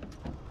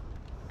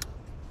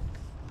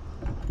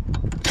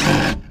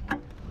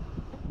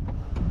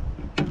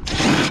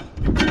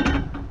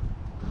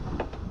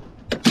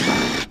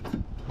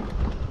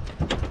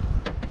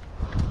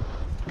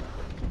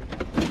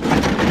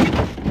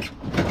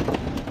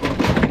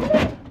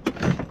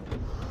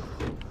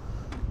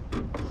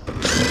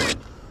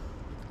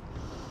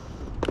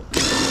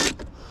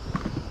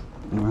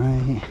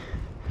 Alright.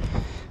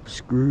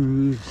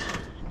 Screws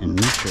and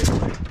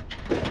trailer.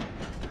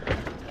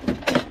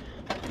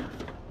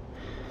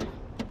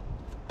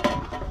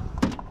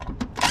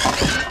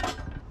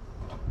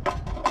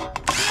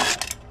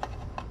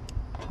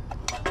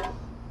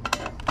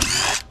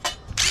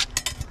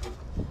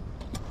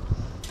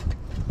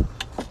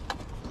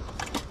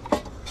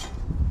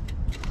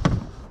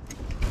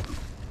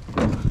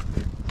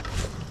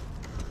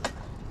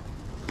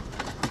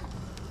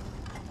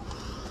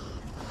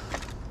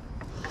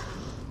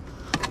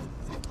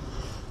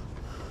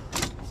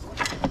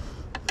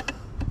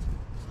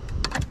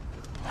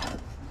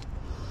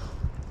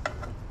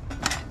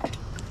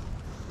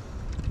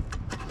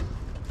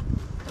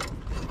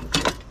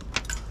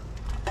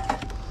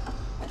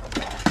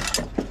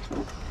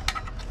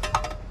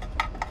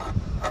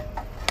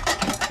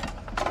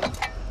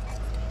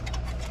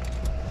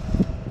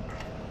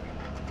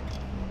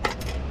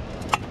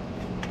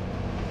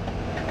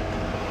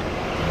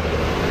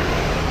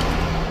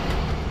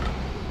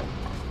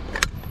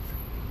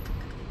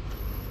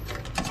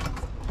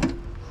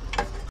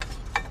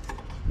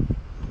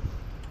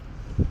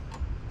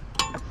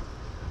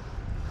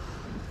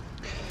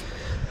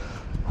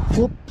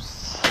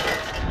 Whoops.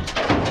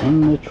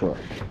 In the truck.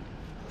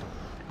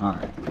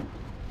 Alright.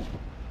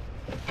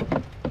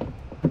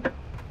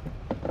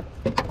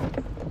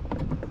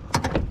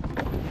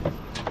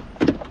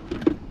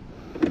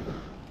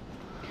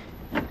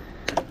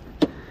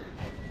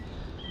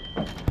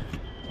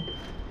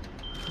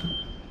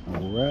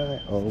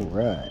 Alright,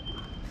 alright.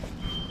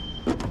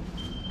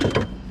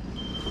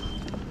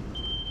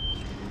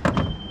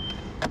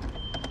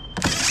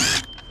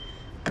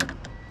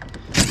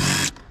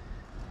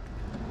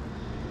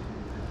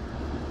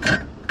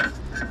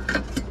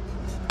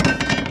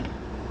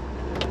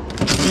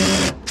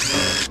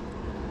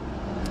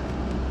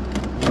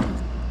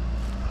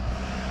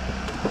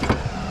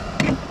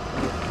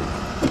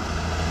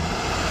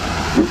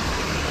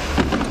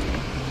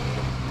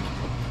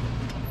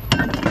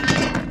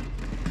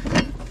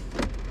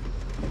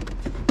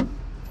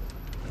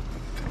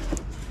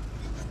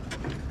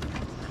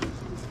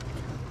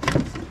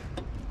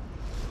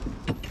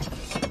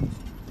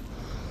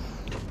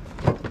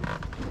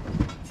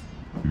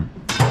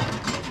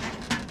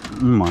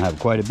 I'm gonna have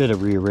quite a bit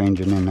of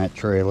rearranging in that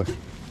trailer.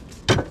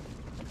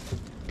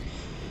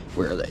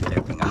 Where are they?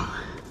 There we go.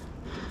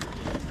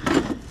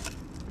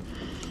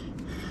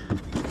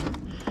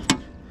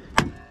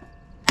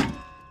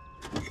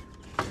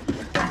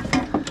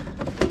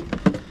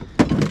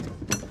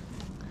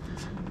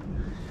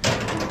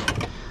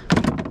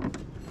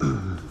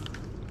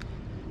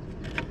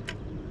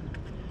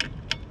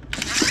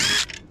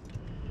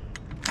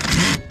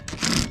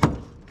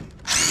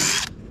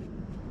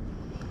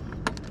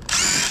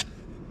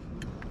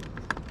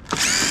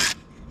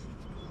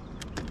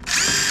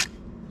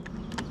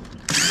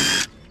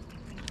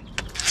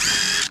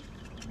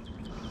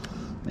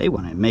 They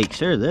want to make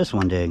sure this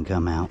one didn't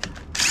come out.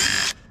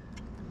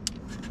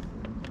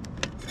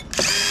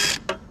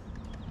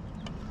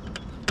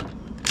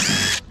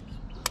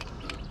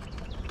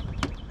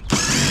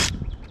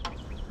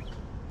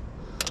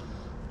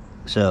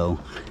 So,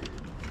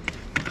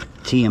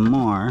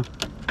 TMR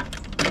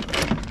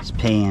is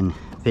paying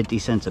 50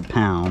 cents a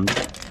pound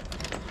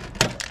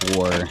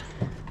for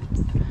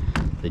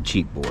the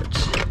cheek boards.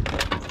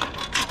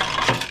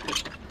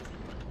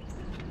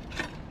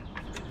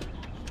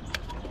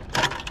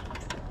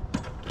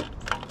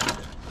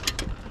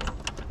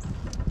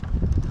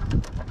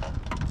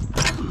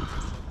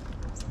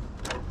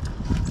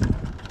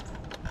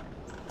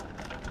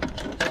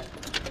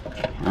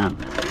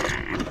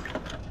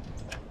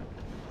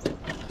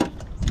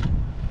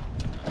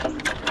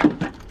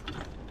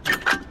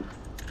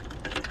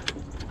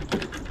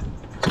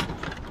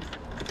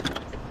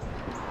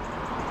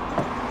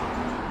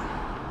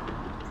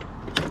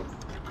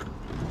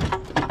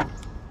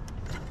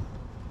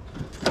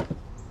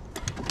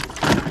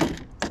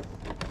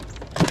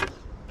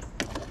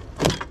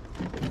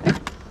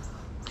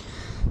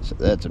 So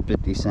that's a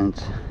 50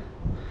 cents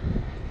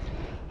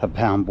a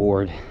pound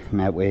board, and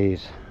that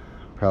weighs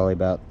probably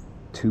about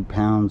 2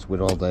 pounds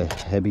with all the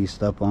heavy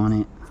stuff on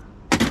it,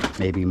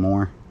 maybe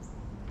more.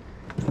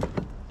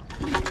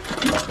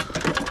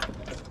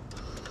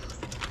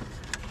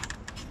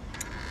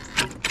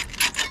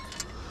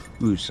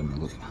 Ooh,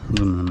 some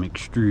aluminum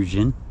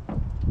extrusion.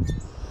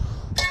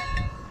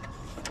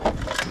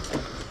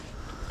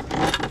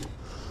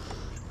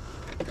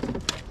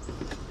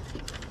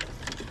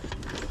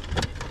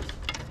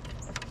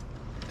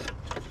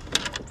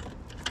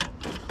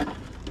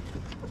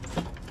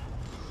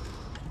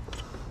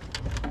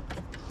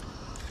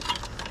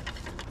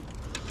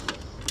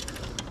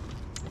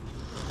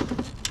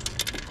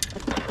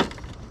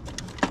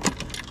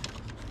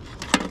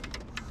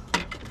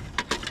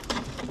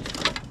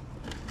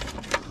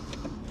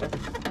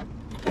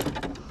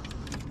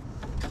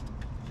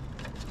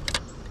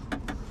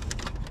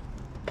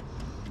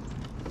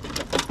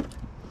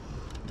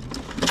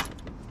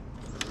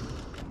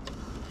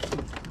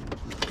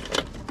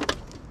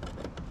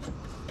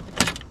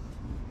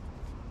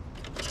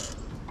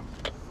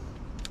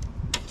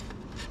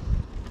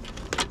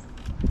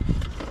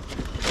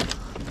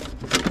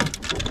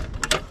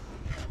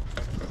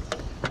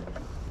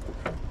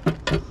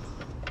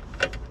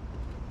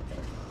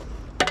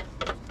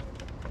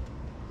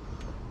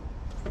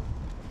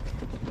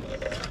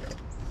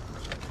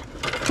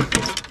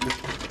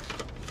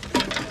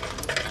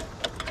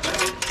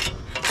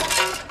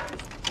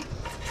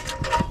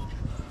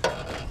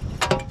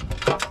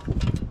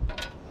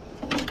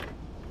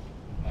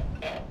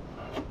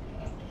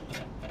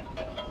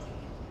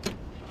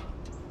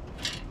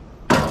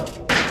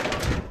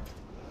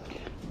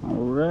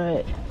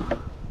 Alright.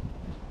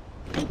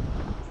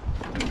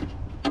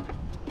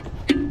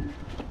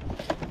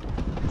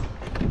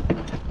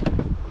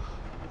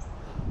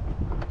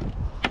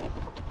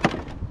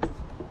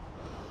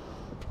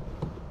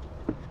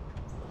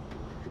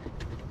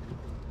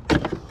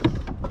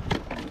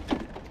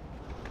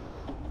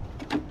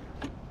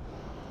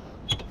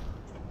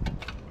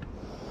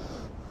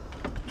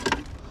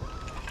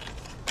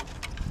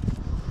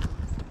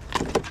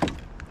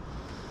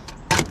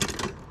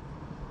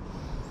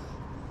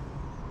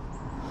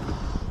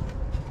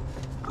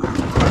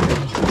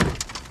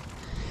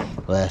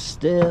 Last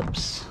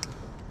steps.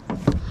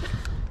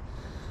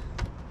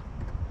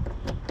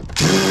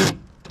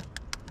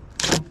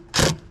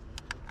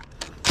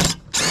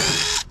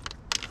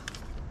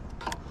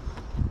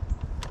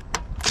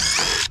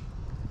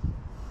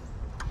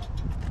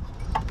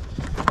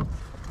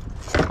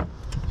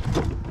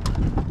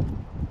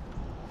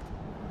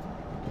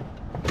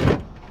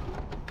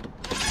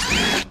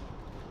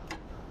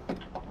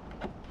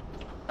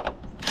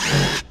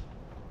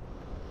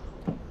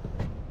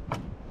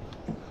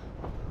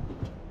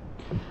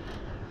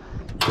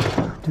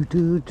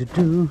 Do do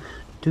do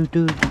do do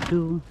do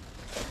do.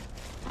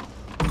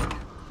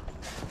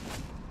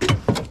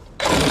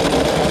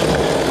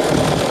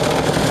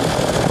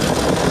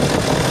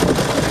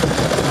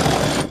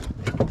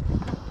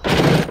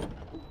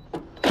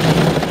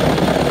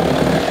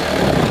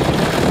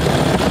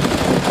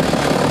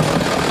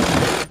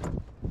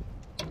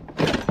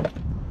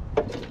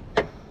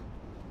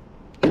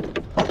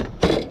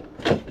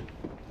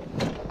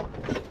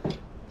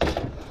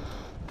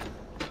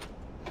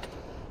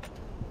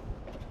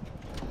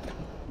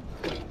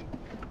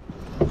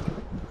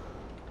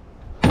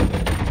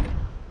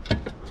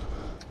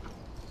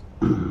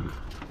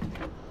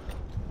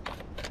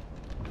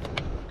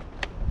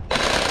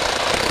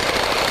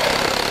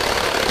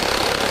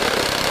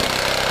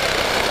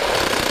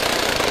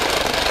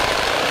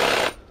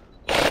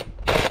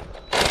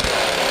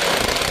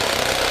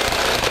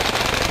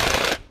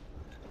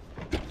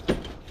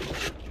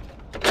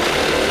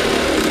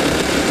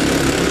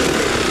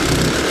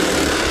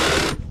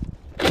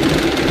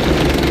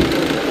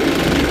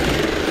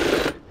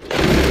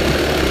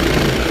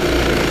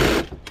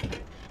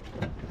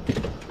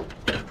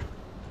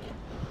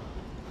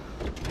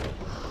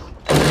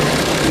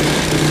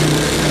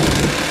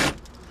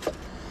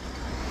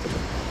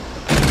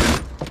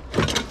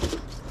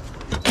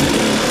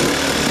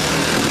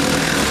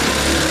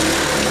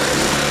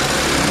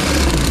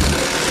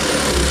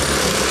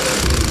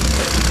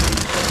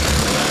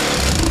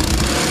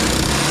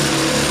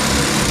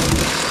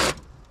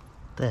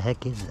 the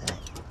heck is that?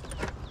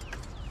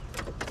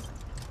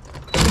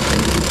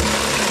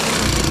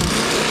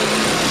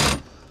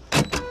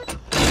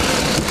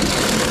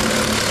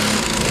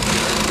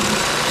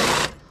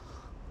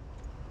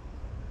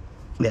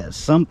 Yeah,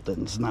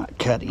 something's not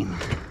cutting.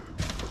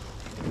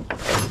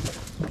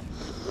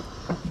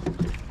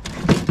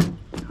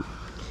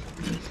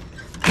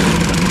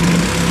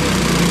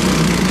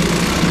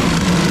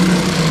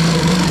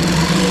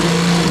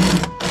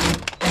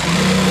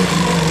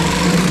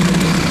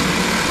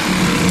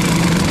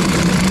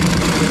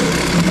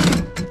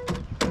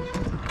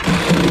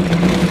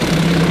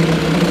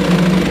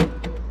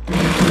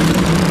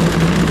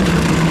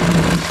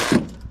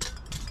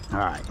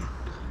 Alright.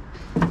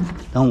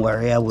 Don't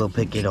worry, I will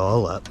pick it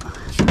all up.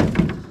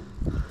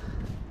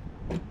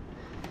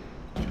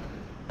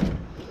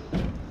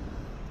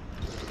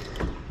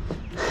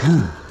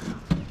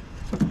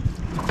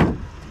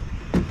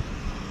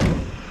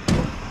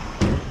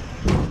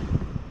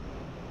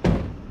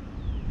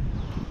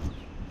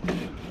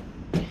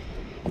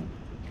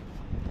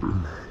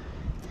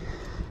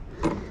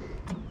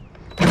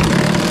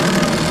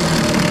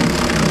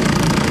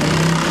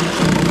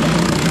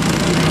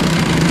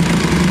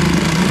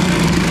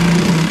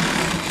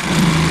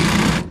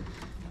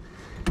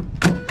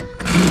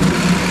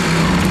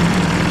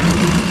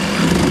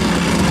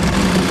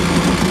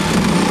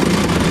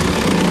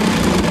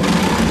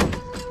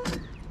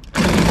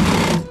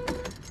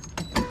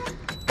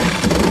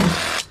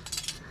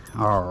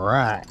 All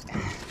right.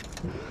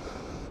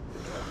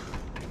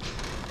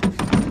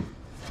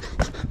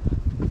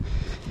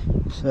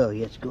 So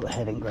let's go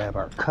ahead and grab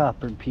our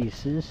copper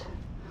pieces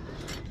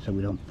so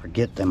we don't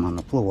forget them on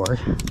the floor.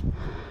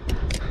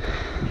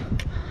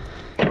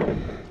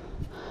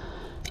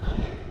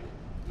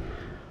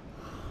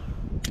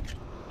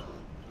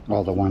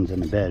 All the ones in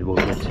the bed we'll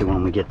get to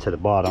when we get to the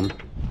bottom.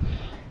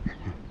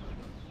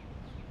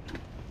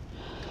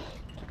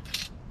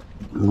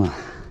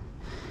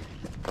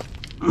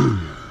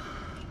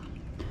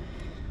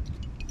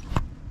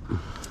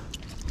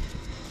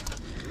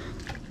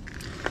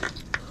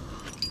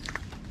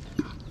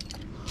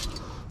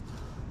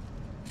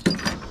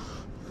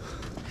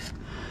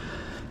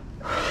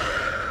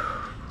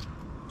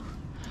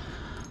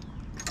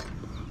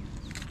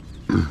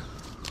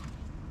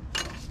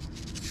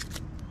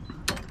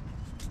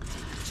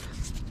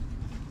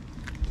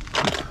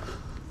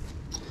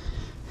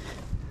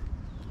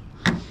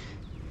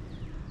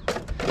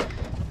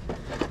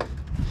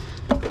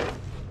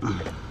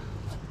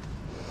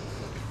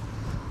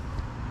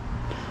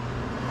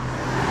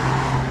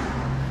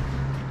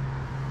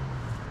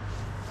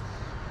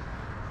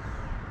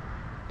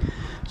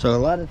 So a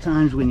lot of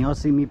times when y'all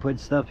see me put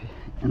stuff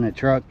in the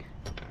truck,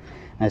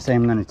 I say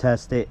I'm going to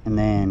test it, and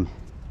then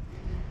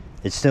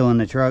it's still in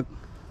the truck,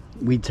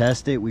 we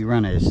test it, we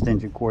run an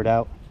extension cord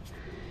out.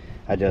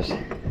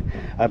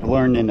 I've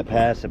learned in the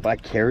past, if I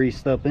carry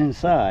stuff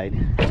inside,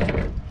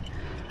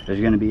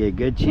 there's going to be a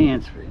good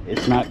chance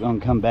it's not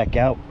going to come back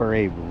out for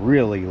a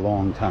really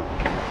long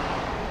time.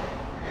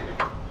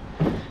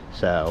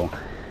 So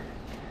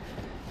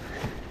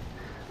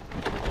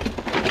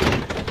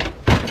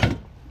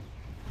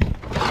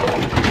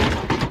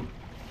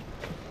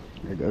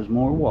there goes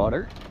more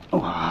water.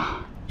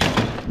 Oh.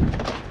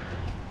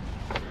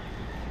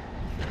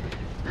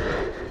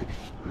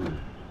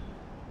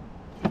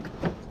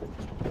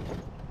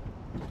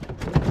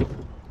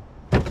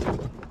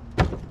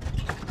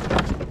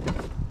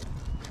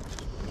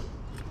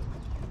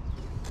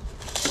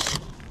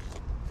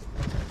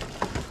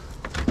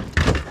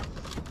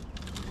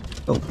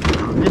 Oh,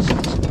 this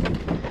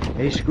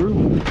is a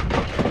screw.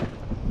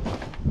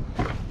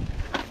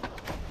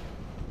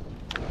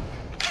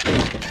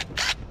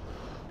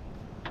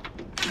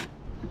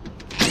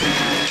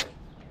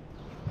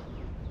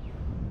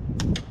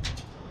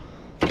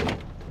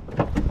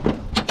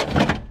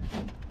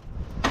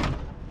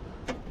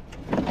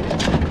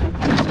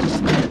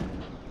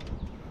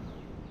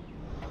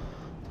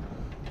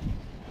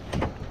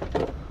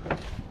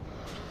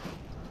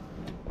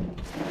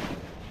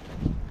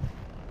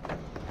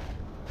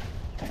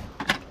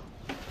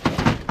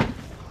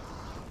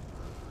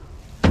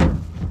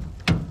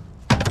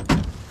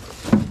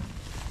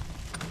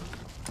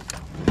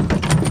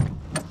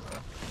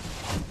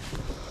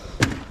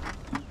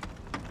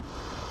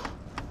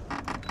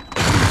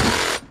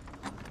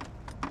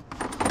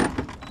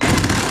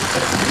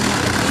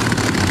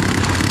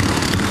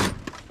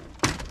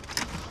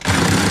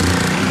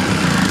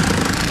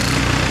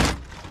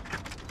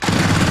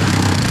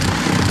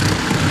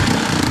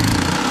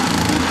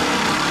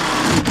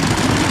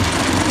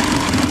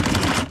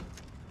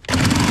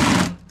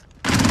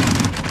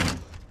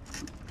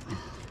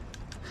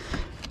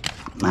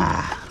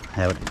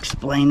 That would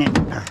explain it.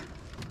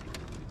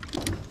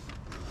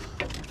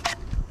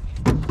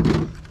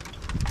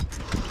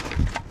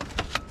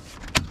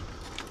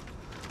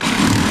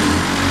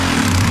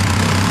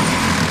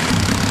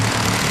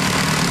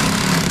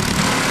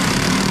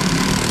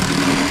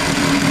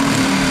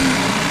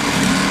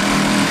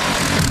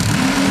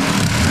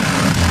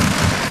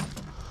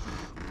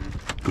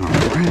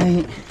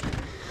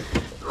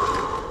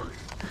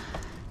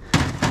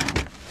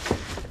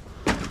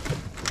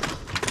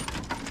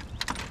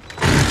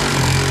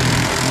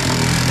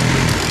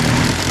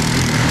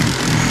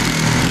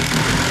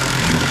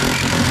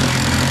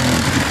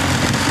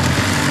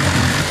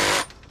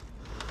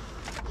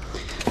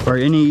 For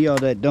any of y'all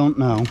that don't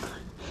know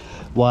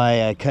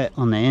why I cut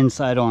on the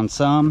inside on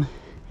some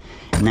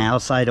and the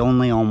outside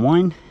only on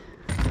one,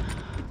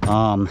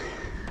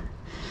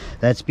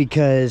 that's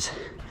because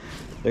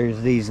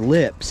there's these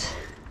lips,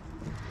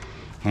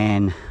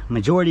 and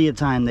majority of the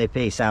time they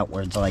face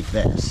outwards like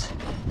this,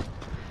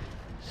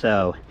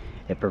 so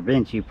it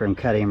prevents you from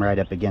cutting right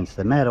up against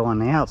the metal on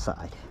the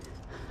outside.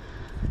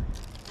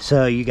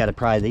 So you got to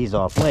pry these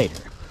off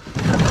later.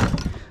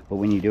 But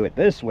when you do it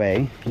this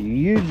way, you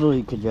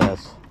usually could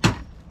just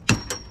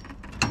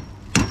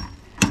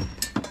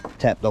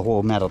tap the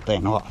whole metal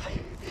thing off,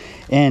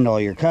 and all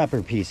your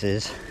copper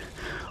pieces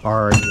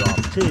are already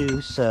off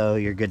too, so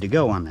you're good to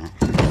go on that.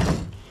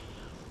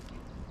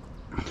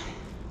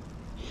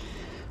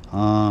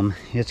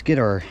 Let's get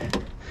our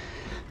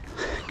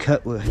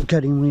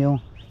cutting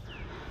wheel,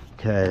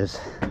 because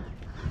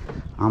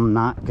I'm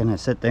not gonna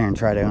sit there and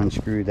try to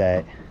unscrew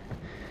that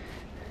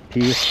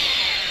piece.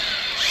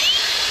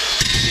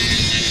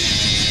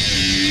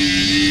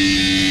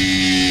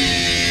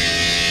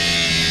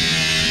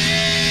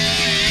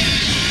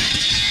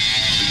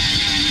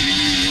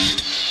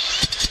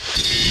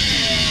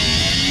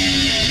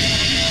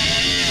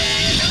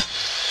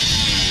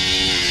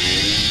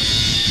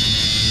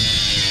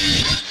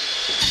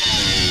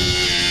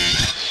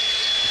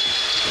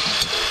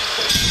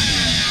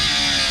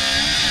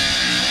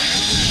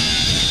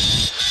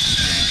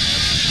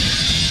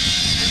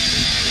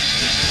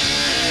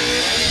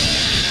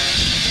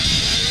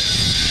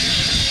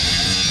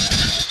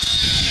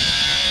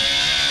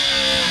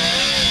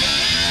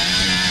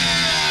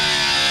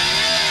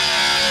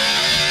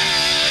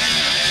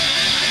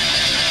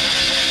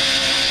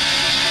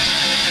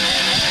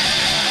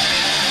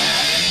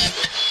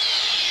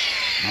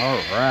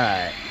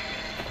 Alright,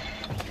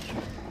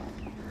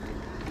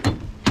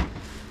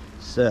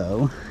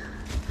 so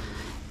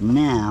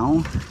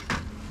now,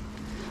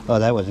 oh,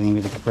 that wasn't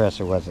even the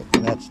compressor, was it?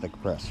 That's the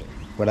compressor.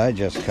 What I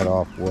just cut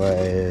off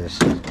was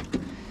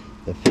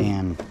the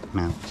fan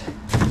mount.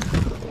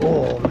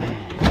 Oh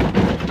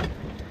man,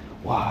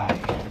 why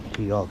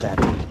do all that?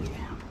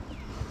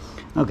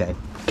 Okay.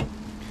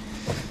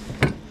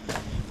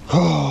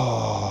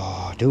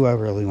 Oh, do I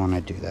really want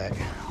to do that?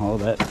 All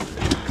that.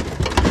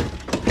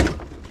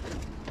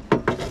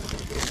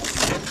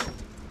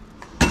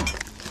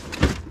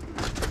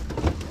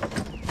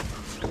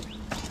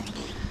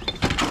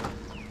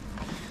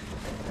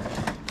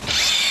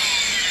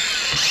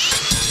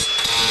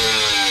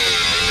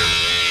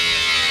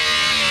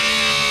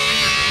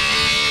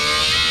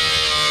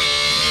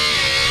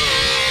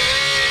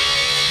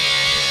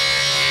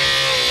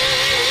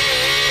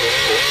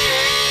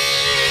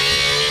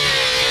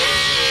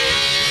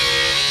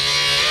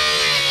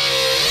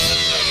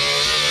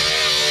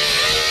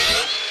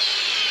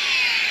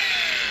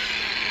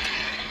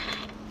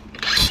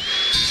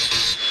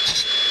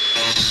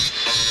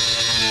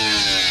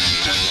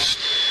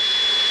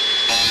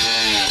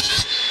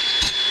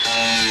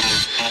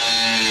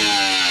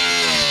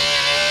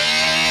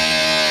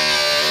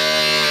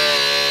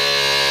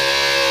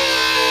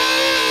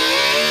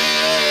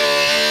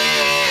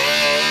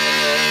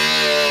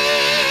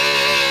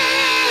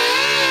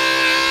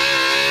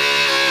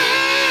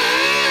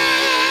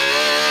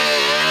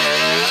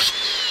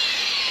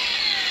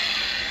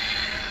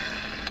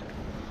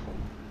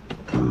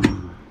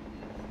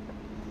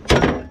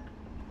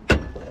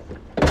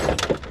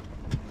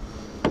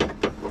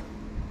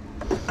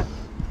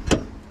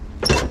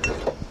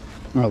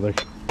 Oh, there's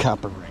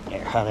copper right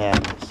there. How did I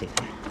not see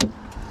that?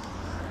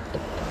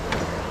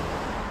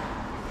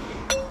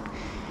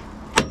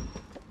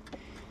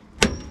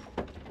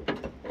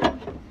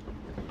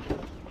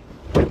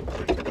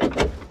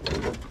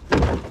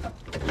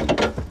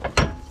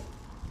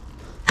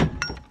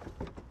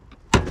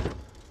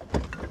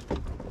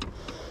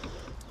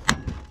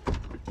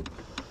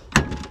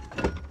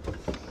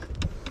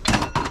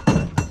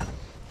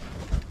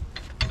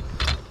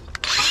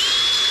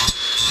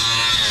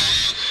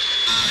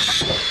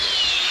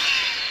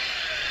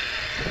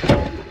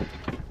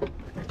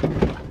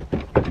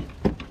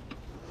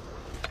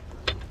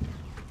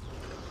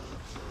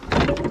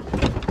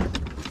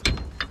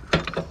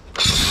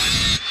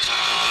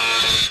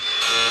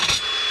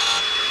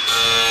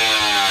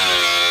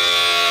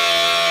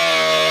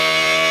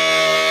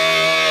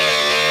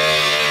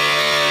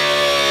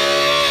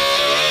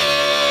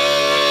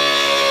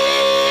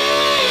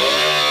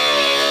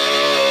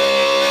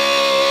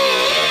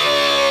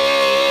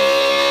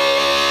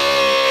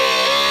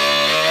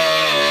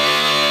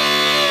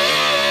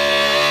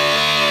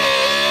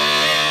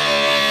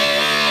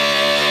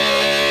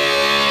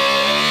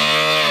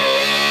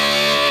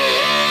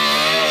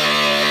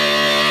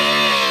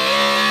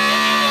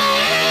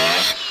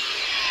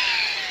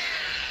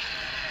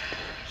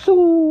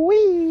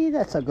 Sweet,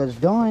 that sucker's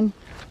done.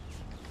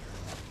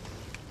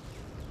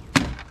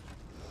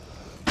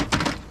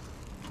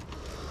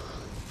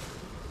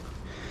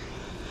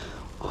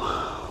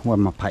 Where'd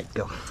my pipe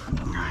go? All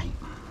right.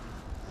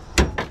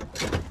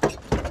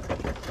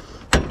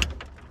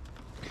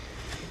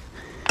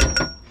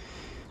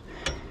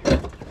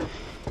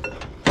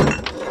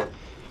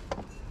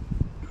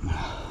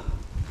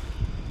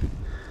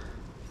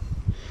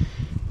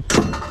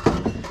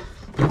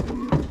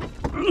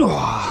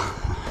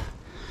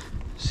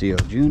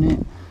 sealed unit.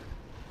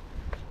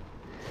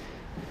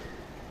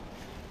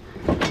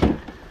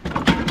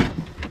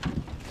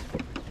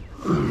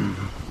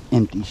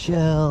 Empty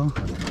shell.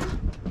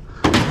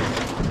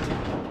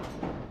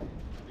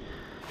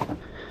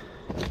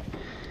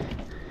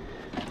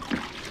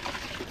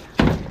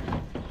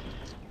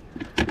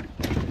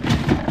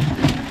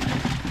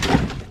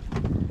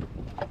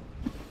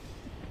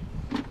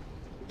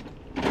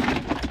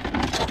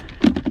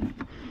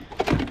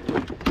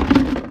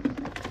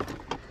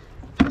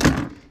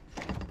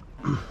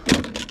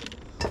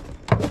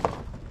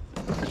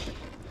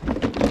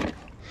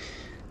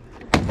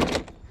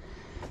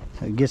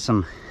 So get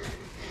some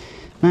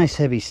nice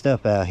heavy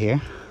stuff out here.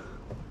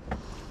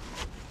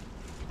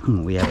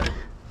 We have a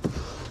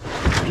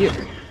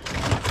computer.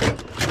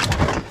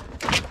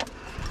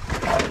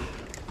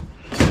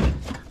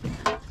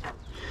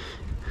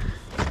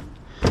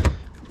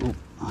 Ooh,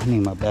 I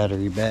need my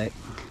battery back.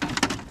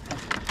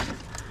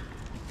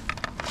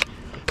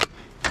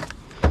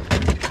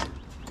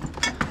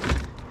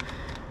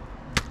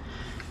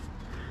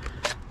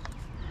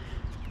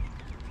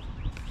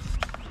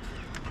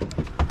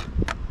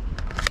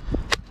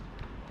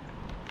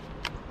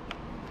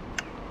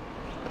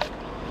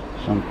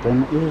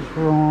 Something is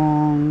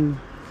wrong.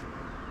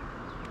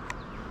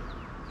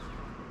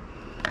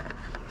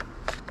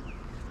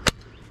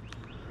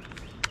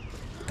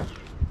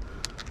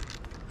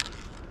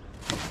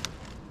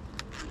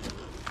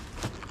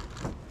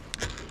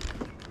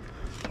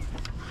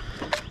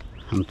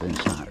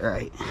 Something's not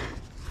right.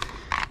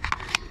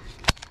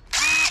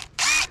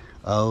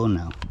 Oh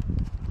no.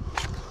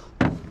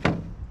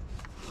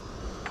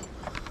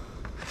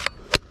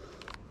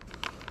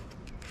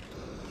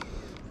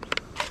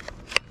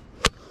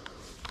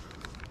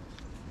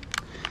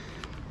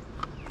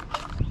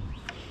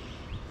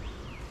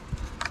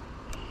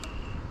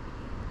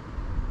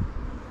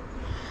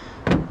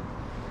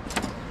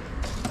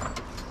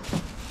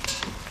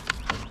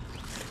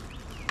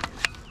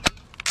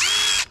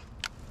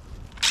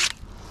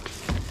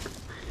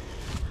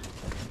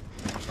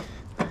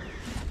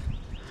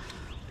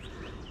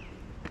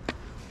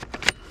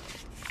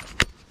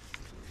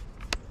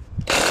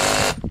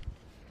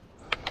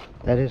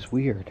 That is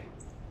weird.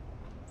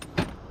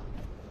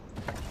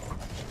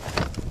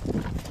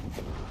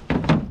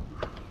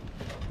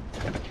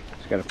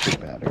 It's got a free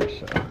battery,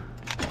 so.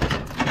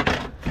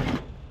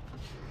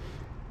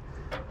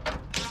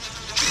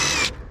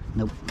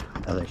 Nope,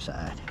 other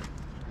side.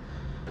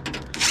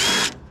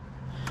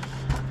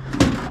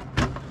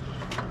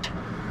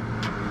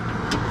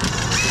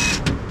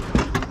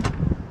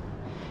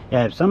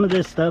 Yeah, if some of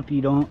this stuff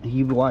you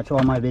watch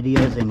all my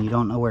videos and you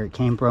don't know where it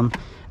came from,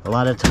 a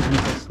lot of times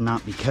it's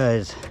not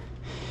because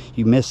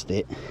you missed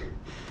it.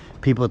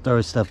 People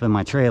throw stuff in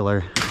my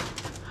trailer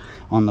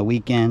on the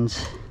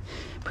weekends,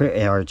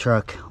 or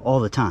truck, all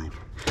the time.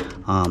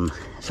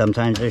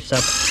 Sometimes there's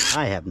stuff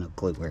I have no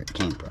clue where it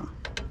came from.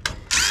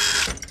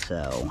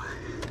 So,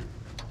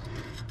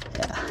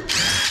 yeah.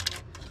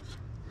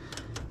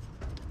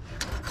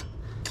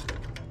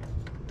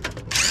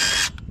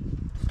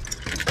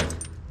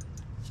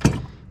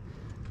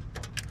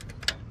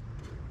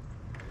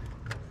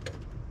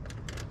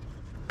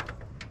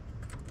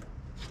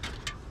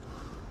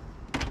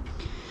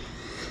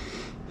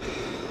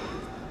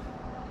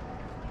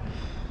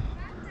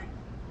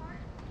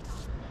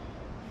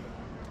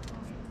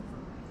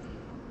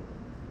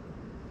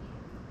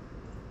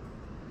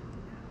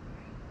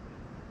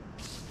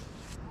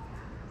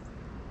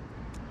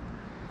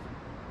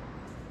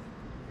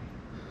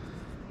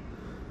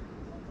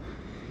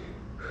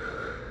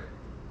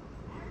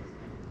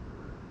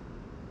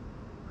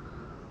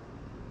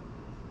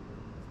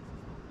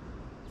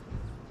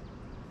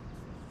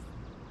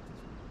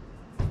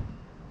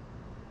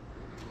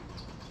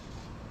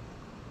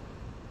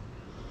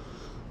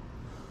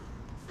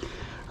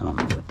 I don't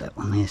know what that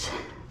one is.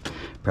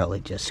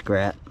 Probably just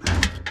scrap.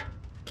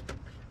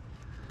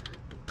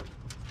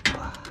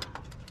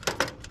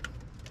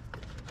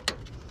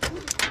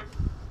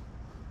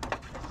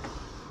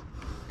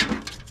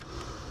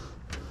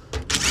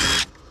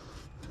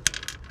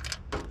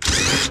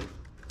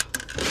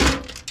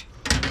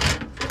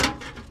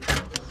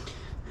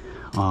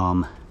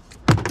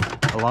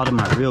 A lot of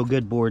my real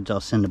good boards I'll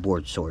send to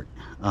board sort.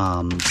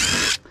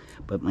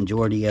 But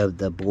majority of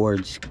the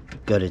boards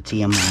go to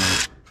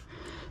TMR.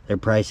 Their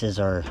prices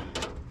are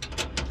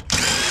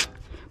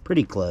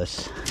pretty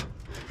close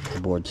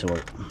to board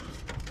sort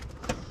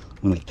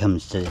when it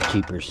comes to the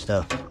cheaper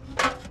stuff.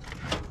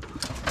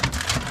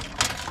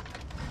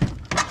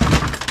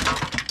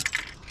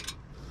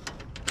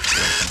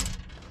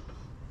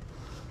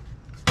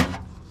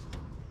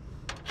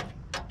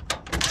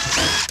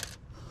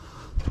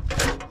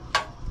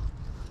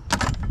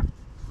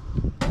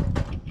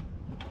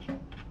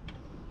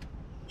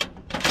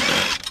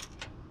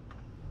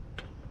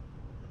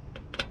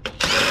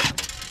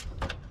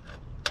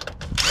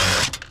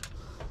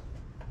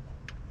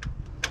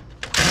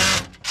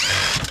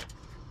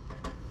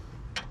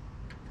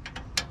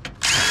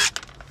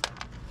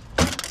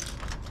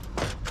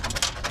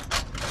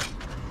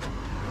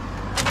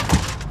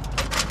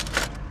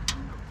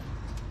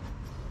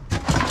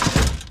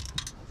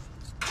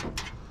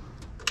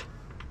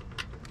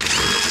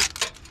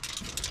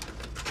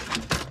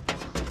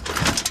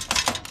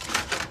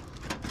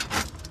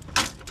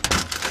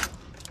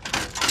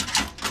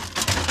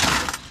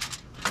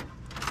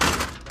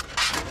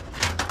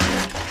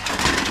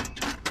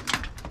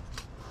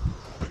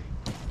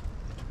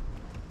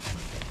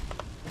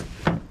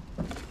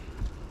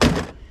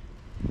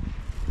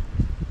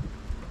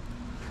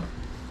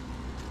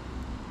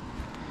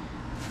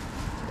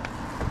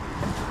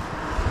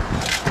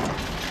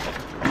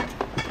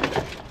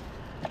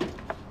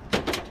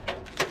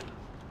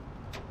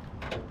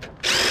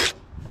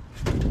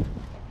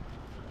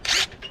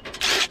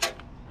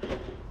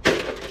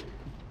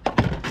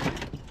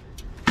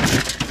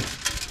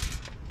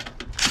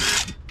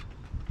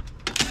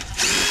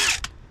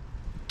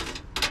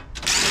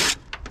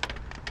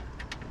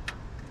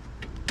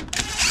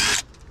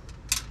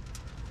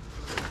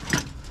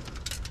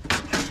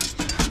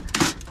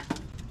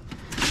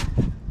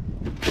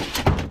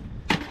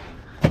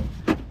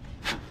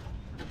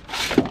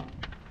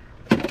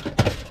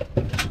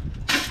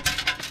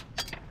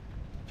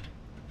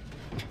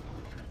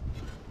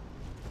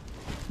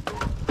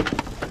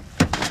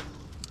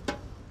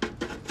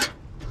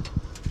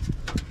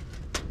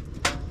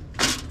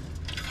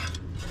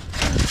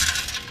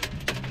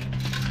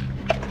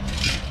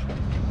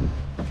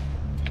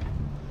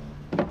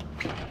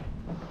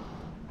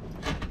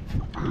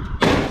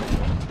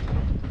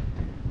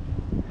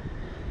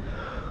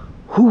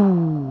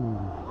 Whoo!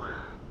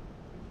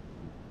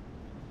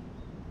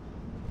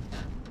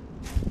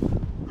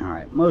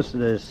 Alright, most of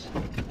this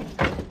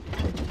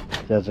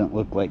doesn't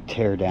look like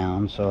tear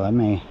down, so I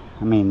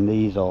mean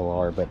these all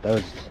are, but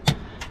those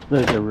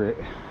are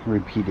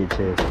repeated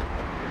too.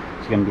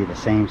 It's gonna be the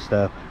same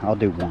stuff. I'll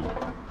do one.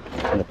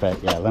 In fact,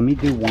 yeah, let me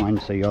do one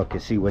so y'all can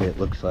see what it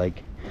looks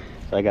like.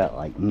 So I got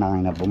like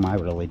 9 of them. I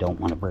really don't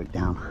want to break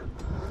down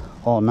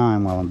all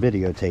 9 while I'm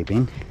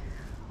videotaping.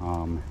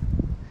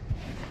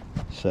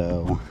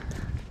 So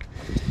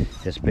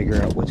just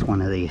figure out which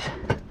one of these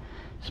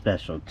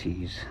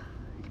specialties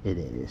it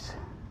is.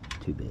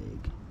 Too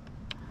big.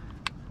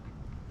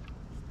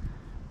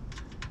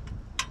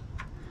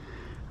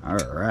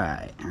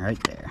 Alright,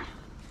 right there.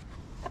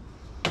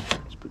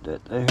 Let's put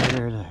that there.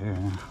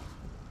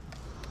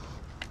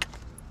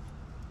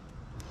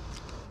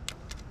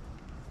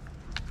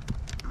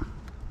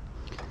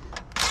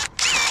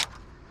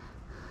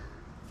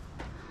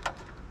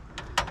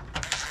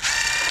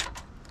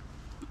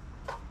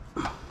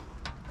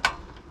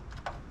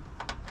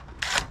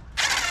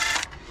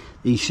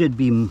 These should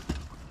be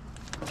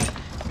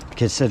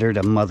considered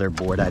a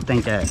motherboard. I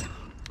think that,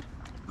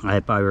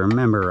 if I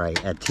remember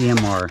right, at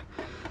TMR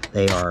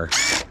they are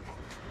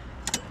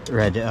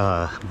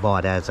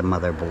bought as a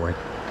motherboard.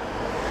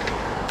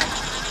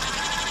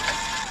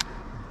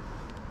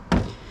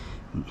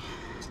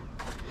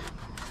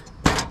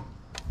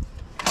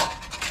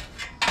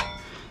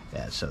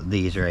 Yeah, so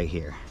these right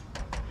here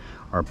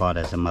are bought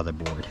as a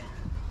motherboard.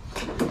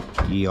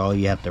 All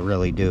you have to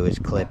really do is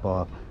clip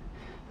off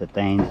the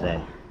things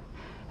that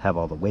have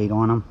all the weight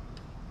on them.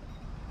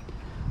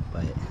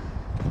 But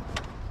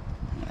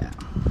yeah,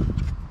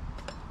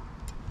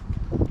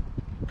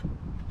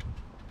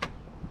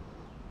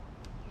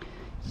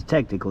 so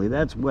technically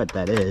that's what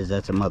that is.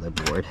 That's a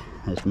motherboard.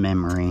 That's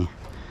memory.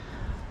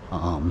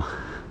 Go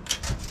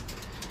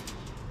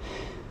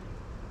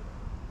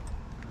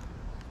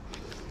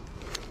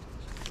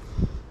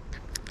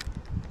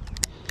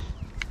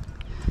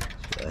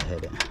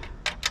ahead and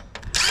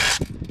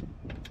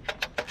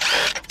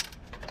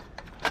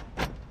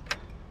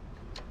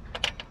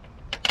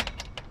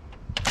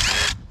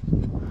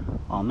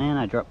oh man,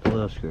 I dropped the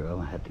little screw.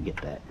 I had to get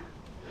that.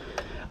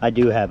 I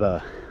do have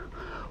a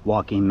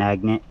walking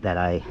magnet that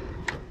I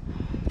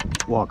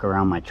walk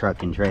around my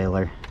truck and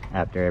trailer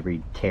after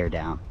every tear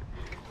down.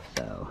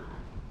 So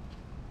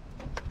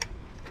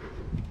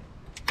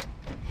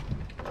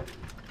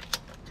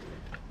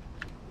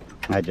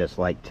I just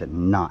like to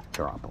not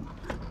drop them.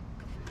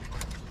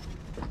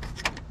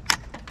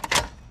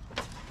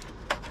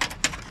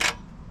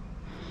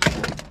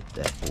 Get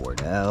that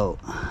board out.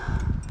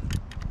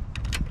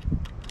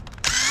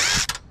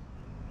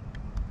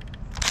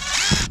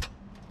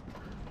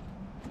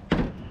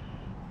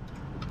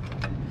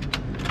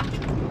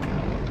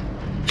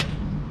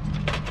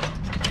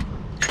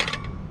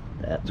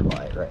 That's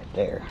why right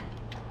there.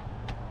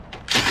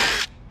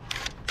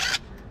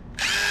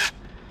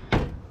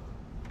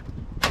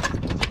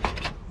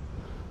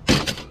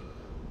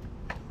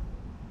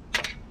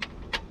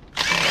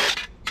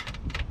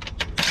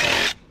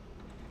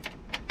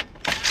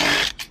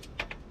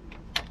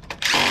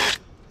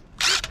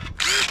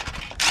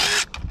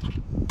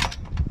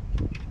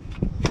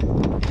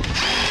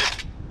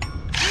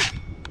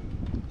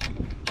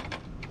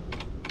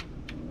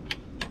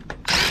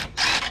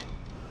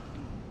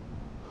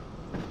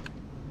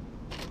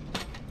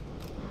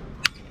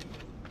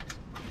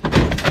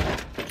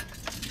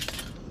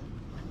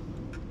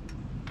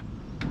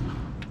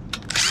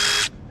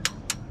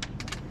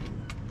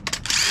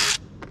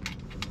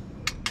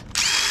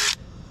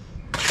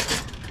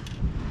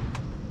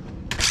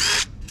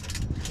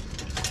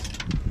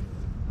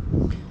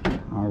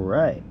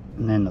 Alright,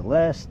 and then the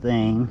last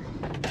thing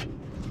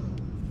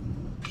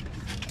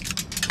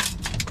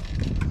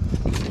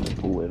to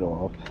pull it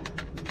off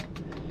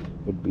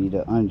would be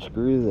to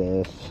unscrew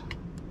this.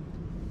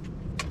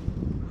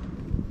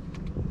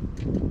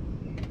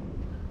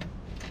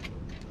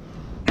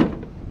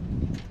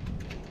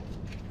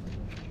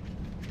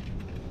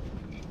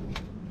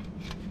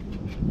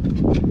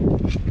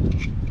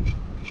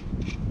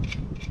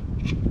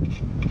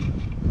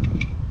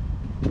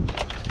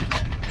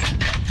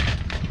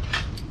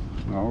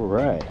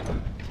 Alright,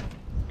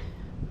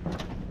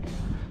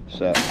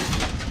 so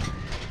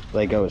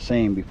like I was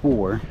saying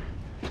before,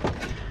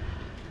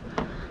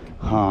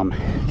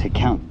 to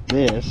count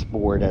this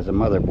board as a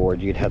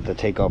motherboard you'd have to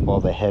take off all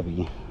the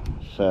heavy.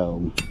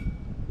 So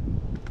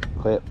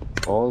clip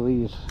all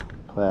these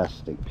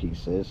plastic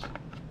pieces.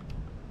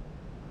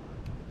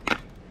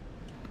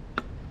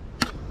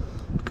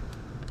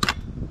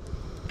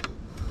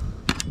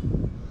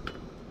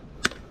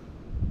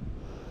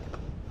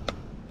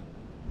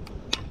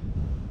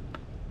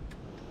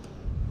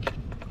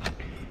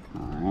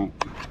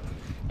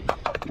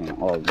 And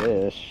all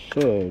this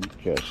should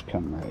just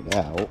come right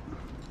out.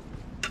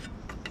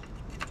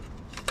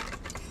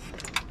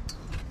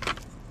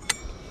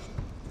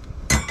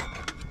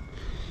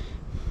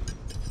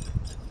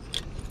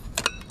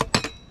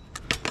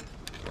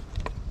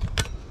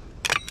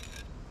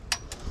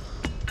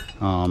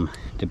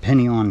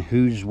 Depending on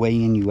who's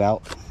weighing you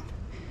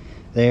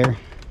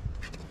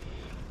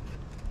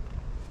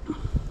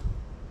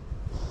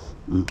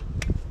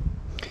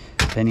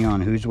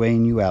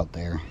out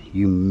there,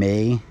 you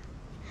may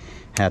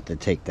have to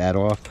take that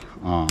off.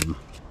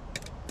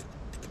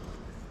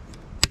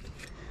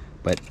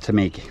 But to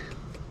make,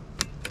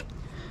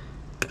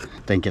 I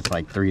think it's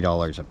like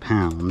 $3 a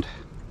pound,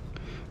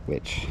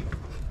 which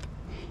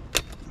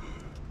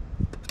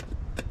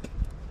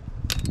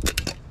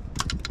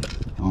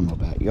I don't know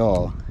about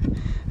y'all,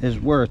 is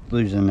worth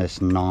losing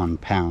this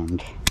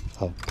non-pound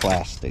of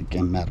plastic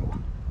and metal.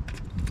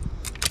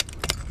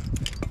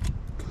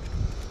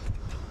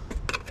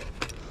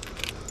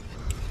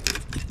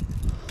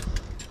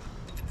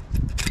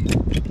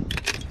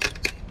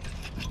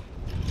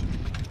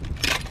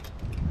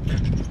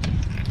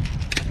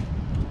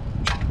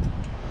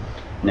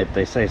 And if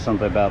they say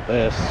something about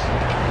this,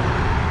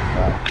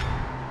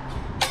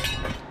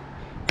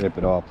 rip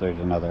it off, there's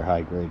another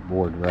high grade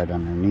board right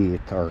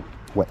underneath, or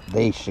what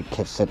they should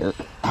consider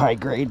high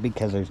grade,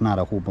 because there's not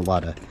a whole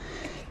lot of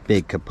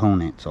big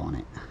components on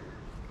it.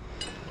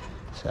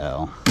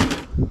 So,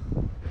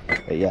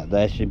 but yeah,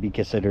 that should be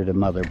considered a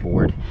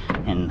motherboard,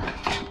 and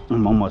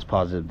I'm almost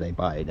positive they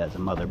buy it as a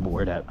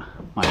motherboard at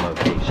my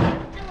location.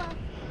 Hello.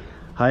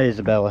 Hi,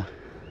 Isabella.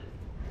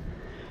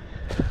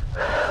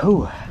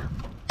 Ooh.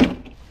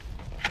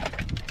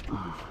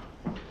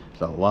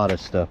 There's a lot of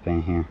stuff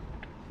in here.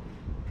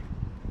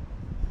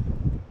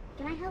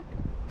 Can I help?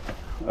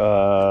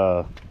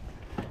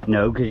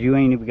 No, because you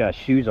ain't even got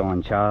shoes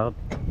on, child.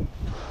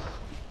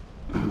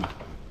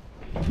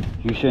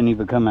 You shouldn't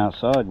even come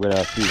outside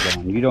without shoes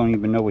on. You don't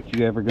even know what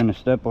you ever gonna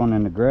step on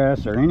in the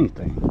grass or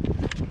anything.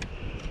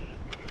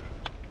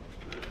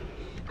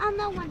 I'll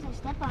know once I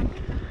step on it.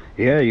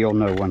 Yeah, you'll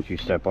know once you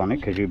step on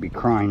it, because you'll be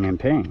crying in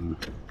pain.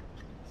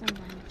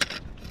 Sometimes.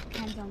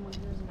 Depends on when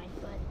losing my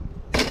foot.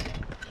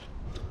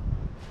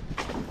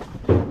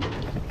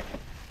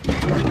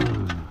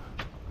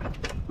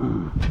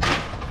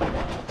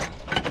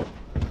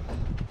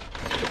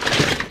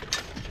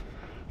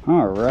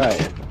 All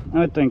right,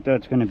 I think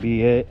that's gonna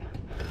be it.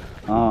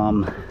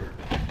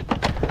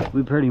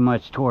 We pretty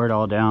much tore it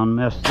all down.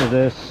 Most of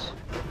this,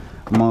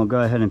 I'm gonna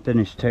go ahead and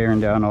finish tearing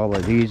down all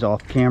of these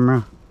off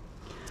camera,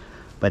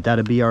 but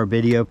that'll be our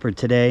video for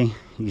today.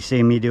 You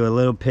see me do a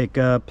little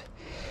pickup,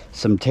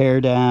 some tear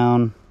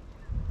down.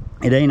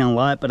 It ain't a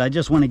lot, but I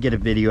just want to get a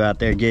video out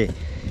there, get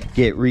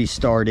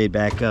restarted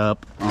back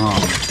up,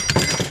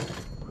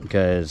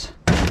 because,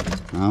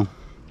 well,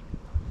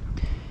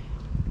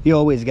 you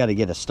always got to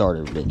get a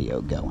starter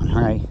video going,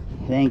 all right?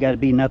 It ain't got to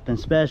be nothing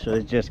special,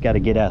 it's just got to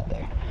get out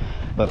there.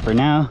 But for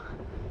now,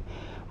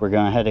 we're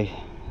gonna have to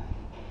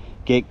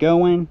get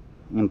going,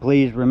 and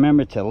please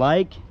remember to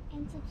like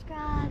And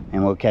subscribe.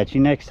 and we'll catch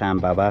you next time.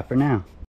 Bye bye for now.